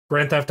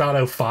Grand Theft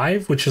Auto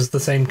 5, which is the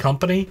same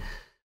company.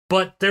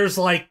 But there's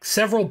like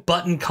several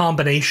button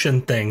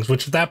combination things,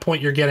 which at that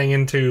point you're getting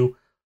into,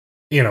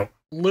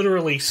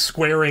 literally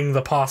squaring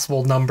the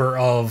possible number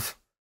of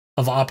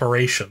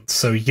operations.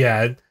 So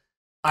yeah,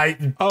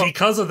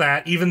 because of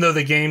that, even though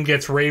the game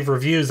gets rave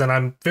reviews, and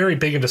I'm very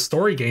big into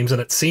story games,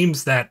 and it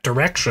seems that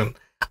direction,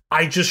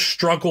 I just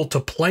struggle to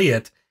play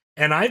it.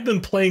 And I've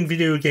been playing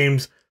video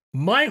games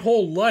my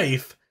whole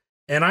life,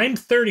 and I'm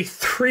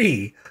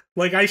 33.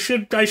 Like, I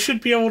should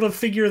be able to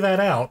figure that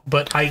out,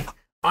 but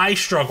I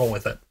struggle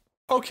with it.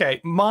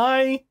 Okay,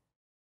 my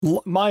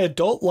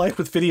adult life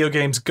with video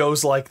games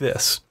goes like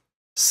this.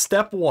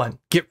 Step 1,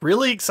 get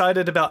really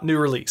excited about new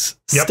release.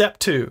 Yep. Step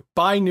 2,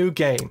 buy new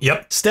game.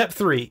 Yep. Step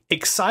 3,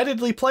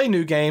 excitedly play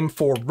new game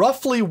for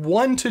roughly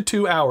 1 to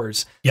 2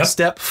 hours. Yep.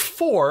 Step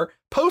 4,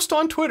 post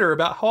on Twitter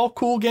about how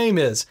cool game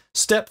is.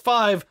 Step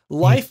 5,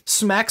 life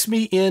smacks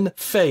me in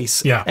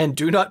face. Yeah. And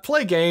do not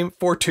play game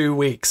for 2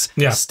 weeks.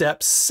 Yeah.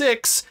 Step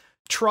 6,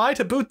 try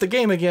to boot the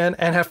game again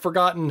and have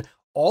forgotten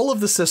all of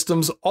the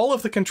systems, all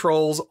of the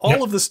controls,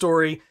 all of the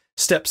story.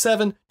 Step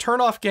 7,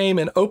 turn off game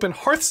and open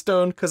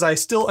Hearthstone because I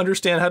still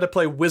understand how to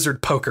play wizard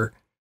poker.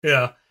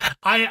 Yeah.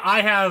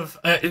 I have,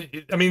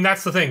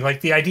 that's the thing.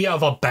 Like, the idea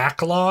of a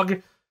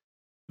backlog,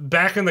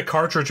 back in the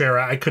cartridge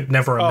era, I could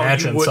never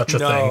imagine such a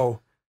thing.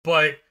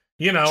 But,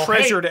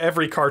 treasured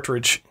every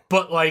cartridge.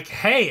 But like,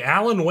 hey,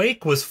 Alan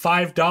Wake was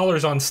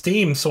 $5 on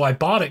Steam, so I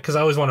bought it because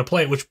I always want to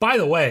play it, which, by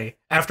the way,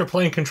 after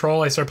playing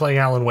Control, I started playing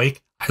Alan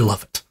Wake. I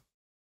love it.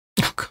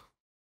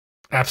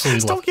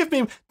 Absolutely.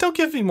 Don't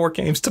give me more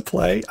games to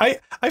play. I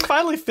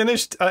finally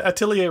finished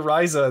Atelier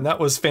Ryza, and that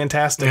was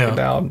fantastic.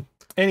 Yeah.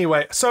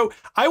 Anyway, so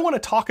I want to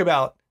talk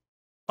about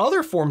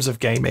other forms of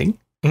gaming,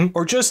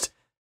 or just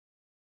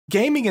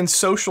gaming and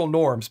social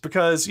norms,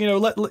 because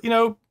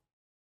we're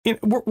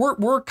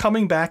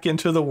coming back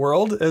into the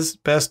world as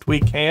best we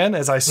can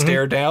as I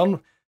stare down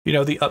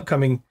the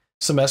upcoming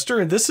semester,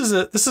 and this is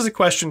a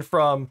question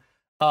from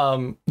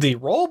the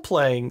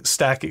role-playing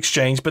Stack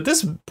Exchange, but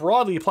this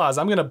broadly applies.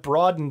 I'm going to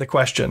broaden the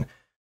question,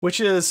 which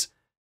is,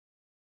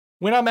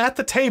 when I'm at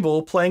the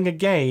table playing a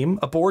game,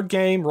 a board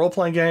game,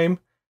 role-playing game,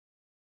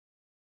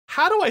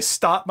 how do I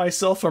stop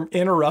myself from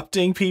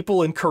interrupting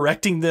people and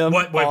correcting them?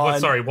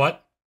 Sorry,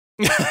 what?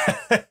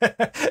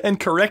 And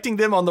correcting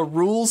them on the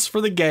rules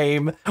for the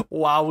game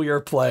while we are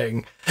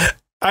playing.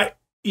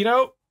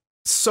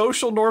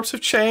 Social norms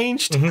have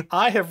changed.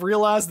 I have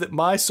realized that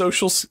my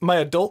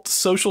adult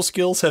social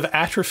skills have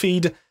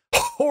atrophied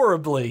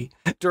horribly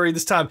during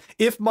this time.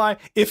 If my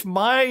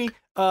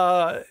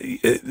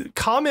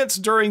comments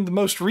during the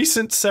most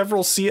recent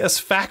several CS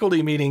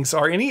faculty meetings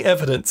are any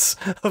evidence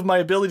of my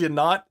ability to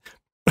not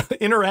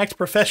interact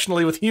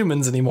professionally with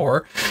humans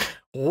anymore,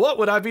 what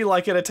would I be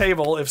like at a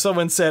table if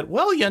someone said,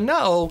 well,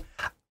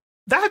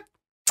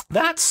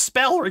 that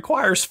spell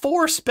requires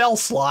 4 spell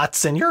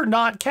slots and you're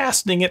not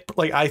casting it.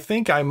 Like, I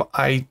think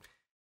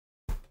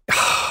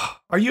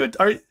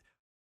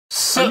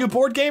Are you a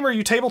board gamer? Are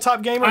you a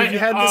tabletop gamer? Have you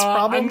had this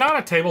problem? I'm not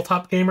a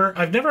tabletop gamer.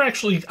 I've never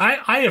actually.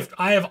 I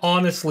have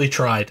honestly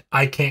tried.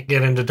 I can't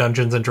get into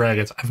Dungeons and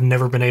Dragons. I've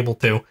never been able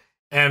to.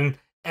 And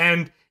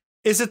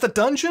is it the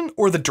dungeon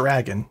or the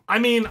dragon? I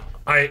mean,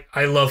 I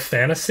love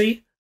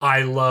fantasy.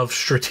 I love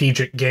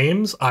strategic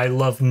games. I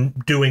love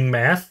doing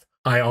math.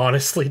 I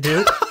honestly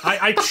do.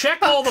 I check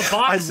all the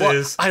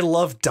boxes. I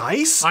love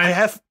dice. I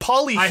have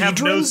polyhedrons. I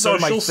have no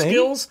social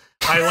skills.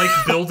 I like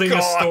building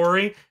a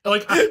story.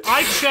 Like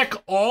I check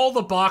all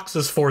the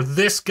boxes for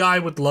this guy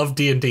would love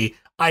D&D.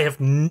 I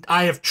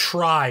have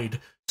tried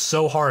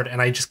so hard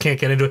and I just can't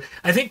get into it.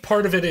 I think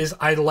part of it is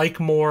I like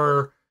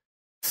more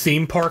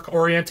theme park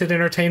oriented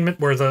entertainment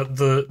where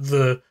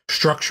the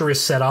structure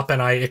is set up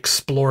and I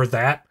explore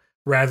that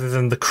rather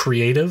than the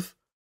creative.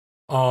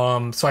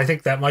 So I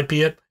think that might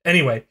be it.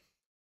 Anyway,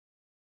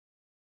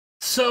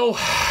 so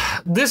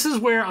this is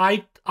where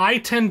I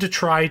tend to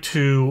try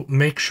to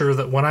make sure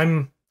that when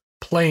I'm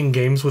playing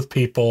games with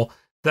people,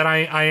 that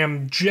I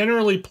am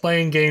generally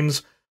playing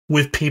games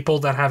with people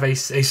that have a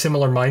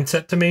similar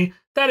mindset to me.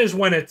 That is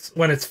when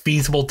it's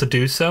feasible to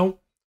do so.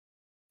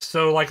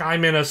 So like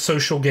I'm in a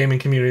social gaming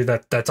community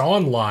that's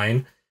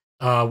online,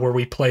 where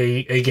we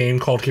play a game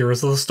called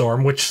Heroes of the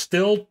Storm, which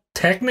still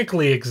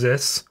technically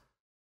exists.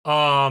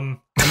 I mean,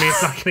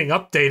 it's not getting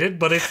updated,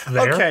 but it's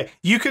there. Okay,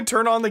 you can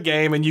turn on the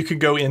game and you can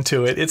go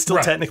into it. It still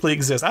technically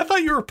exists. I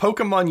thought you were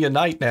Pokemon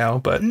Unite now,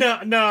 but no.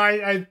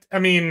 I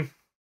mean,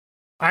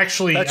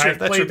 actually, I've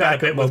played that a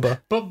bit with,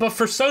 but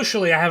for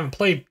socially, I haven't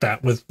played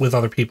that with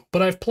other people.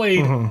 But I've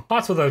played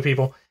lots with other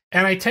people,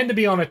 and I tend to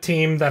be on a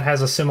team that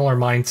has a similar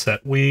mindset.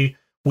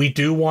 We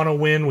do want to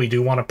win. We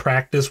do want to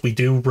practice. We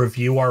do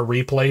review our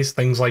replays,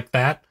 things like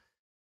that,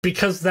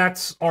 because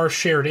that's our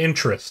shared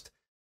interest.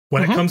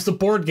 When it comes to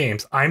board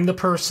games, I'm the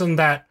person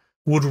that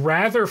would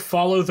rather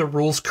follow the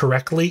rules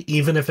correctly,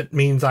 even if it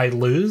means I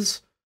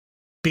lose,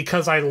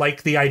 because I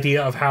like the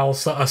idea of how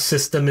a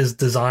system is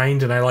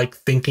designed and I like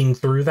thinking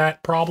through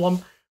that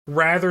problem,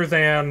 rather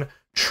than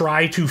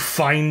try to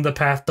find the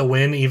path to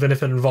win, even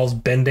if it involves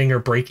bending or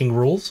breaking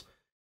rules.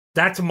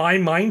 That's my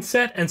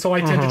mindset, and so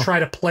I tend to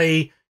try to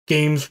play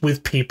games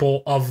with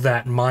people of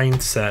that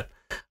mindset.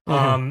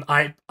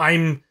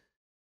 I'm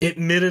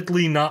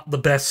admittedly not the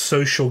best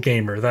social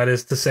gamer. That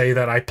is to say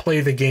that I play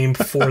the game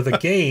for the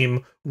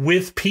game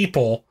with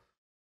people,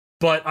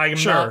 but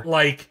I'm not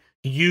like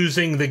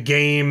using the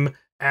game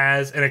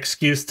as an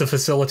excuse to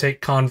facilitate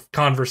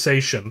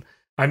conversation.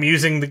 I'm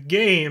using the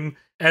game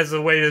as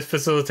a way to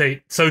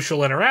facilitate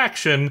social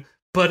interaction,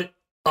 but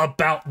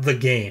about the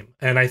game.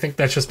 And I think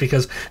that's just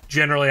because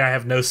generally I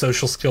have no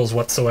social skills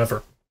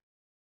whatsoever.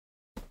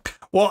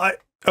 Well,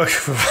 you're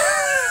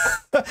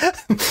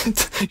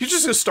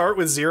just gonna start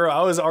with 0.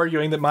 I was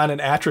arguing that mine had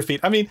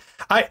atrophied. I mean,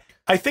 I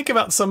think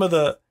about some of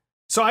the.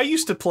 So I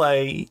used to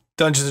play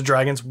Dungeons and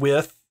Dragons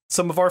with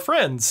some of our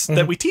friends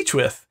that we teach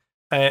with,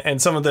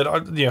 and some of that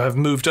are, have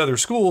moved to other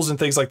schools and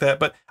things like that.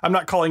 But I'm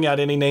not calling out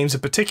any names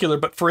in particular.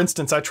 But for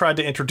instance, I tried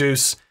to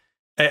introduce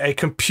a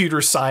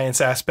computer science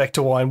aspect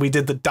to one. We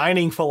did the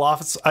dining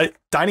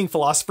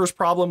philosopher's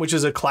problem, which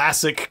is a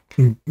classic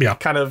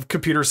kind of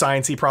computer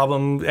sciencey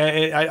problem.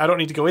 I don't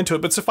need to go into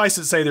it, but suffice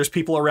it to say, there's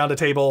people around a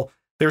table.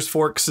 There's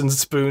forks and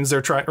spoons.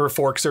 They're trying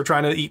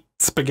to eat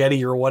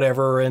spaghetti or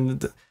whatever,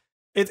 and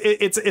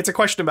it's a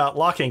question about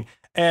locking.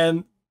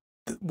 And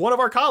one of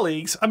our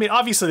colleagues, I mean,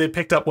 obviously they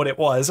picked up what it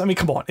was. I mean,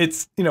 come on,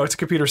 it's a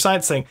computer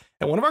science thing.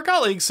 And one of our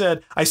colleagues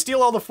said, "I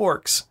steal all the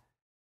forks,"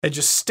 and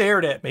just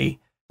stared at me.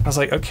 I was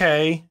like,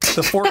 okay.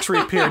 The forks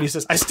reappeared. He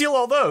says, "I steal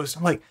all those."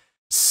 I'm like,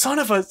 son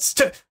of a...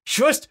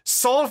 just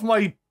solve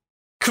my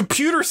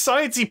computer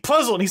sciencey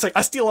puzzle. And he's like,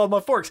 "I steal all my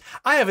forks.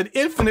 I have an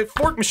infinite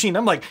fork machine."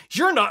 I'm like,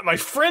 "You're not my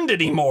friend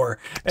anymore."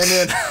 And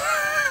then...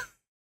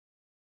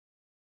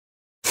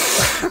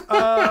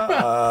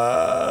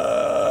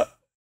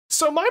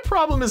 So my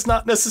problem is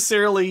not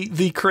necessarily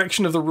the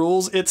correction of the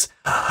rules. It's...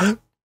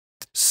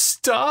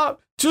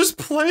 Stop. Just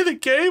play the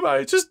game.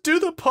 Just do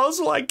the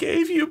puzzle I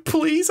gave you,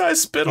 please. I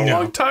spent a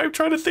long time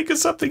trying to think of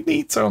something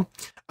neat. So,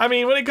 I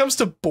mean, when it comes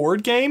to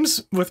board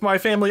games with my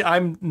family,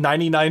 I'm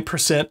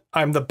 99%.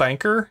 I'm the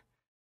banker.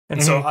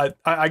 And so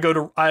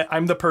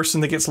I'm the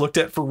person that gets looked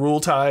at for rule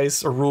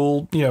ties or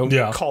rule,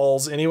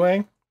 calls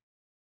anyway.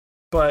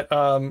 But,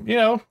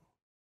 you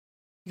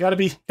gotta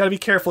be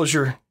careful as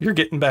you're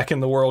getting back in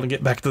the world and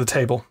getting back to the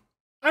table.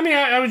 I mean,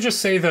 I would just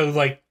say though,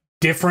 like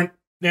different.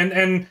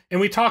 And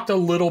we talked a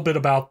little bit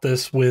about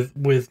this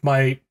with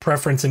my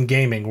preference in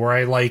gaming, where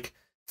I like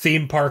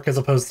theme park as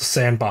opposed to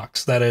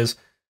sandbox. That is,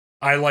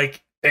 I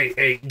like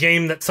a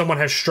game that someone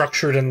has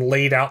structured and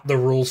laid out the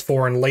rules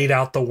for and laid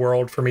out the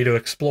world for me to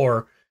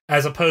explore,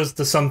 as opposed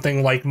to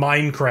something like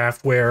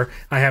Minecraft, where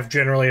I have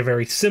generally a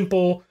very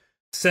simple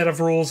set of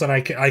rules and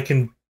I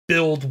can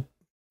build,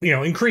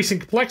 increasing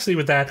complexity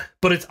with that,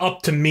 but it's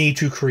up to me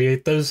to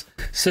create those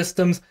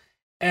systems.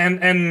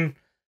 And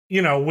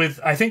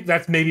I think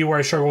that's maybe where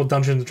I struggle with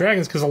Dungeons and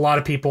Dragons, because a lot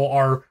of people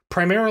are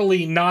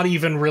primarily not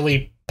even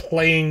really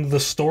playing the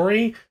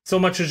story so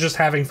much as just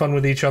having fun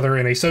with each other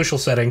in a social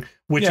setting,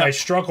 which I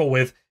struggle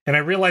with, and I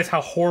realize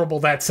how horrible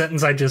that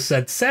sentence I just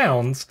said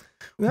sounds,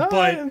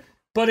 but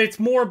it's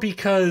more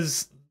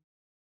because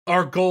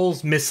our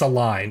goals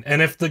misalign.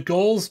 And if the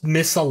goals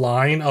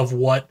misalign of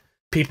what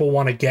people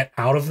want to get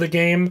out of the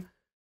game,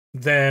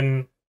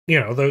 then, you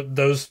know,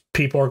 those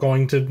people are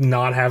going to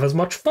not have as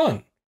much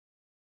fun.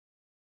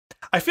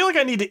 I feel like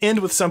I need to end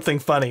with something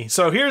funny.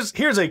 So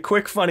here's a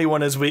quick funny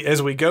one as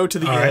we go to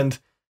the end.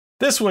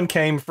 This one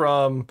came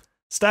from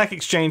Stack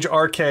Exchange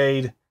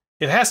Arcade.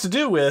 It has to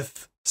do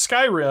with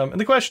Skyrim,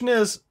 and the question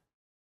is,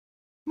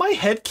 my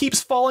head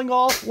keeps falling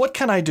off. What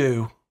can I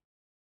do?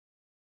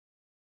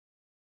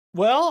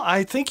 Well,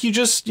 I think you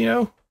just,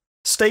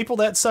 staple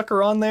that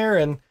sucker on there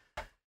and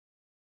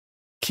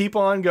keep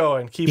on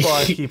going. Keep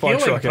on trucking.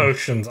 Healing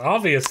potions,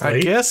 obviously. I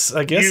guess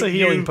a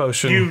healing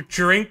potion. You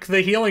drink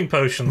the healing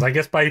potions, I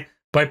guess, by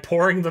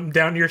pouring them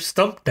down your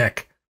stump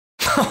neck.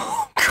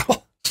 Oh,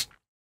 God.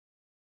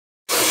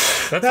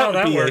 That's how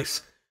that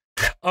works.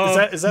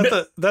 That's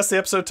the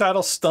episode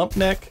title? Stump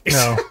neck?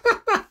 No.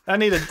 I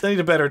need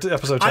a better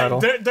episode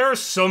title. There are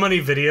so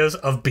many videos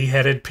of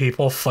beheaded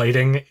people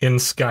fighting in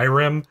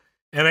Skyrim,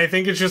 and I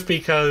think it's just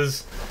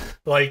because,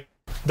 like,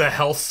 the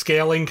health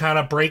scaling kind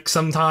of breaks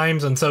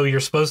sometimes, and so you're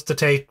supposed to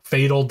take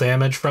fatal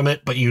damage from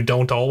it, but you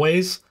don't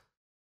always.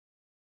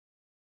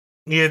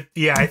 Yeah,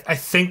 I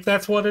think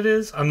that's what it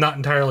is. I'm not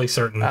entirely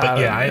certain, but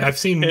yeah, I've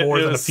seen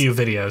more than a few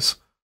videos.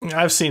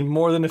 I've seen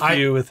more than a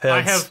few with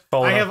heads.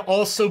 I have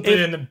also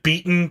been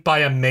beaten by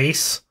a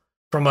mace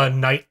from a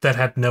knight that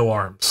had no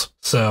arms.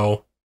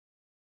 So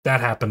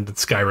that happened in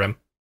Skyrim.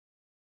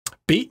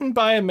 Beaten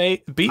by a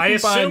mace. I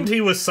assumed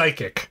he was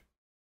psychic.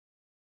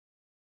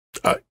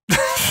 I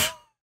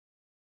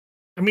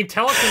mean,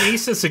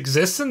 telekinesis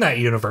exists in that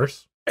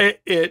universe.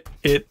 It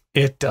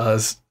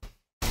does.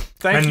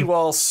 Thank you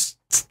all.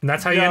 And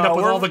that's how you end up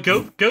with all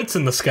the goats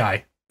in the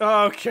sky.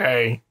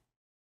 Okay.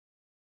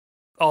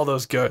 All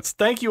those goats.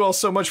 Thank you all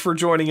so much for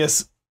joining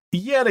us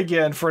yet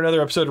again for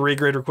another episode of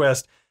Regrade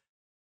Request.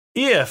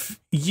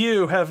 If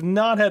you have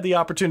not had the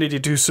opportunity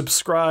to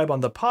subscribe on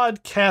the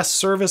podcast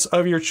service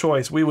of your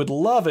choice, we would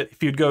love it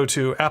if you'd go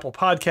to Apple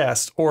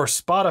Podcasts or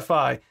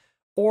Spotify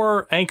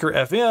or Anchor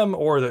FM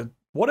or the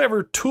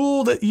whatever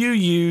tool that you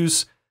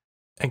use,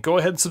 and go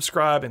ahead and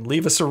subscribe and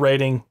leave us a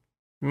rating.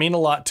 Mean a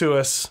lot to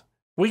us.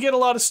 We get a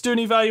lot of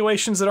student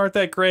evaluations that aren't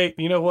that great.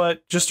 You know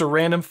what? Just a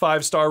random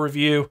 5-star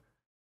review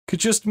could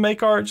just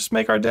make our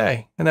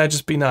day, and that'd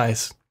just be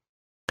nice.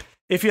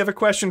 If you have a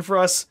question for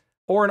us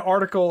or an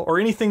article or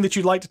anything that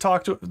you'd like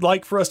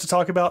for us to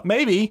talk about,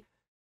 maybe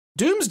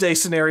doomsday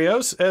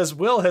scenarios, as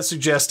Will has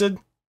suggested.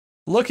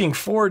 Looking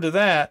forward to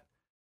that.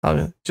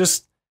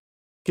 Just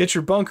get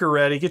your bunker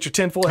ready, get your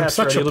tinfoil hats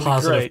ready. I'm such a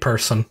positive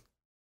person.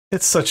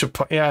 It's such a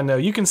I know.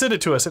 You can send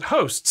it to us at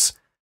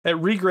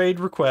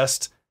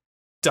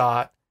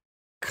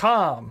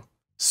hosts@regraderequest.com.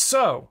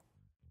 So,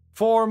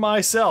 for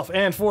myself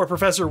and for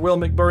Professor Will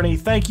McBurney,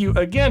 thank you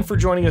again for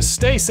joining us.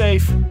 Stay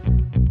safe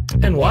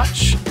and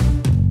watch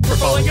for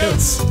falling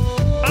goats.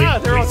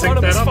 They're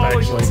autonomous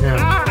falling goats.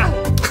 Yeah.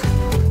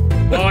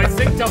 Well, I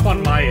synced up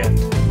on my end.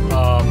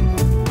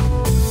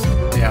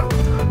 Yeah.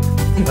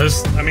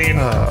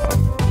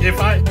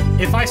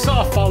 If I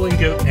saw a falling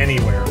goat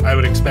anywhere, I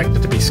would expect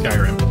it to be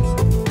Skyrim.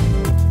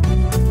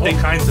 All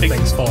kinds of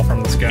things fall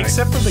from the sky.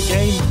 Except for the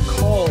game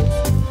called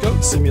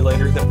Goat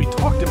Simulator that we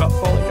talked about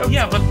falling goats.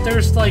 Yeah, but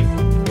there's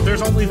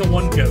only the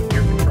one goat.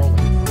 You're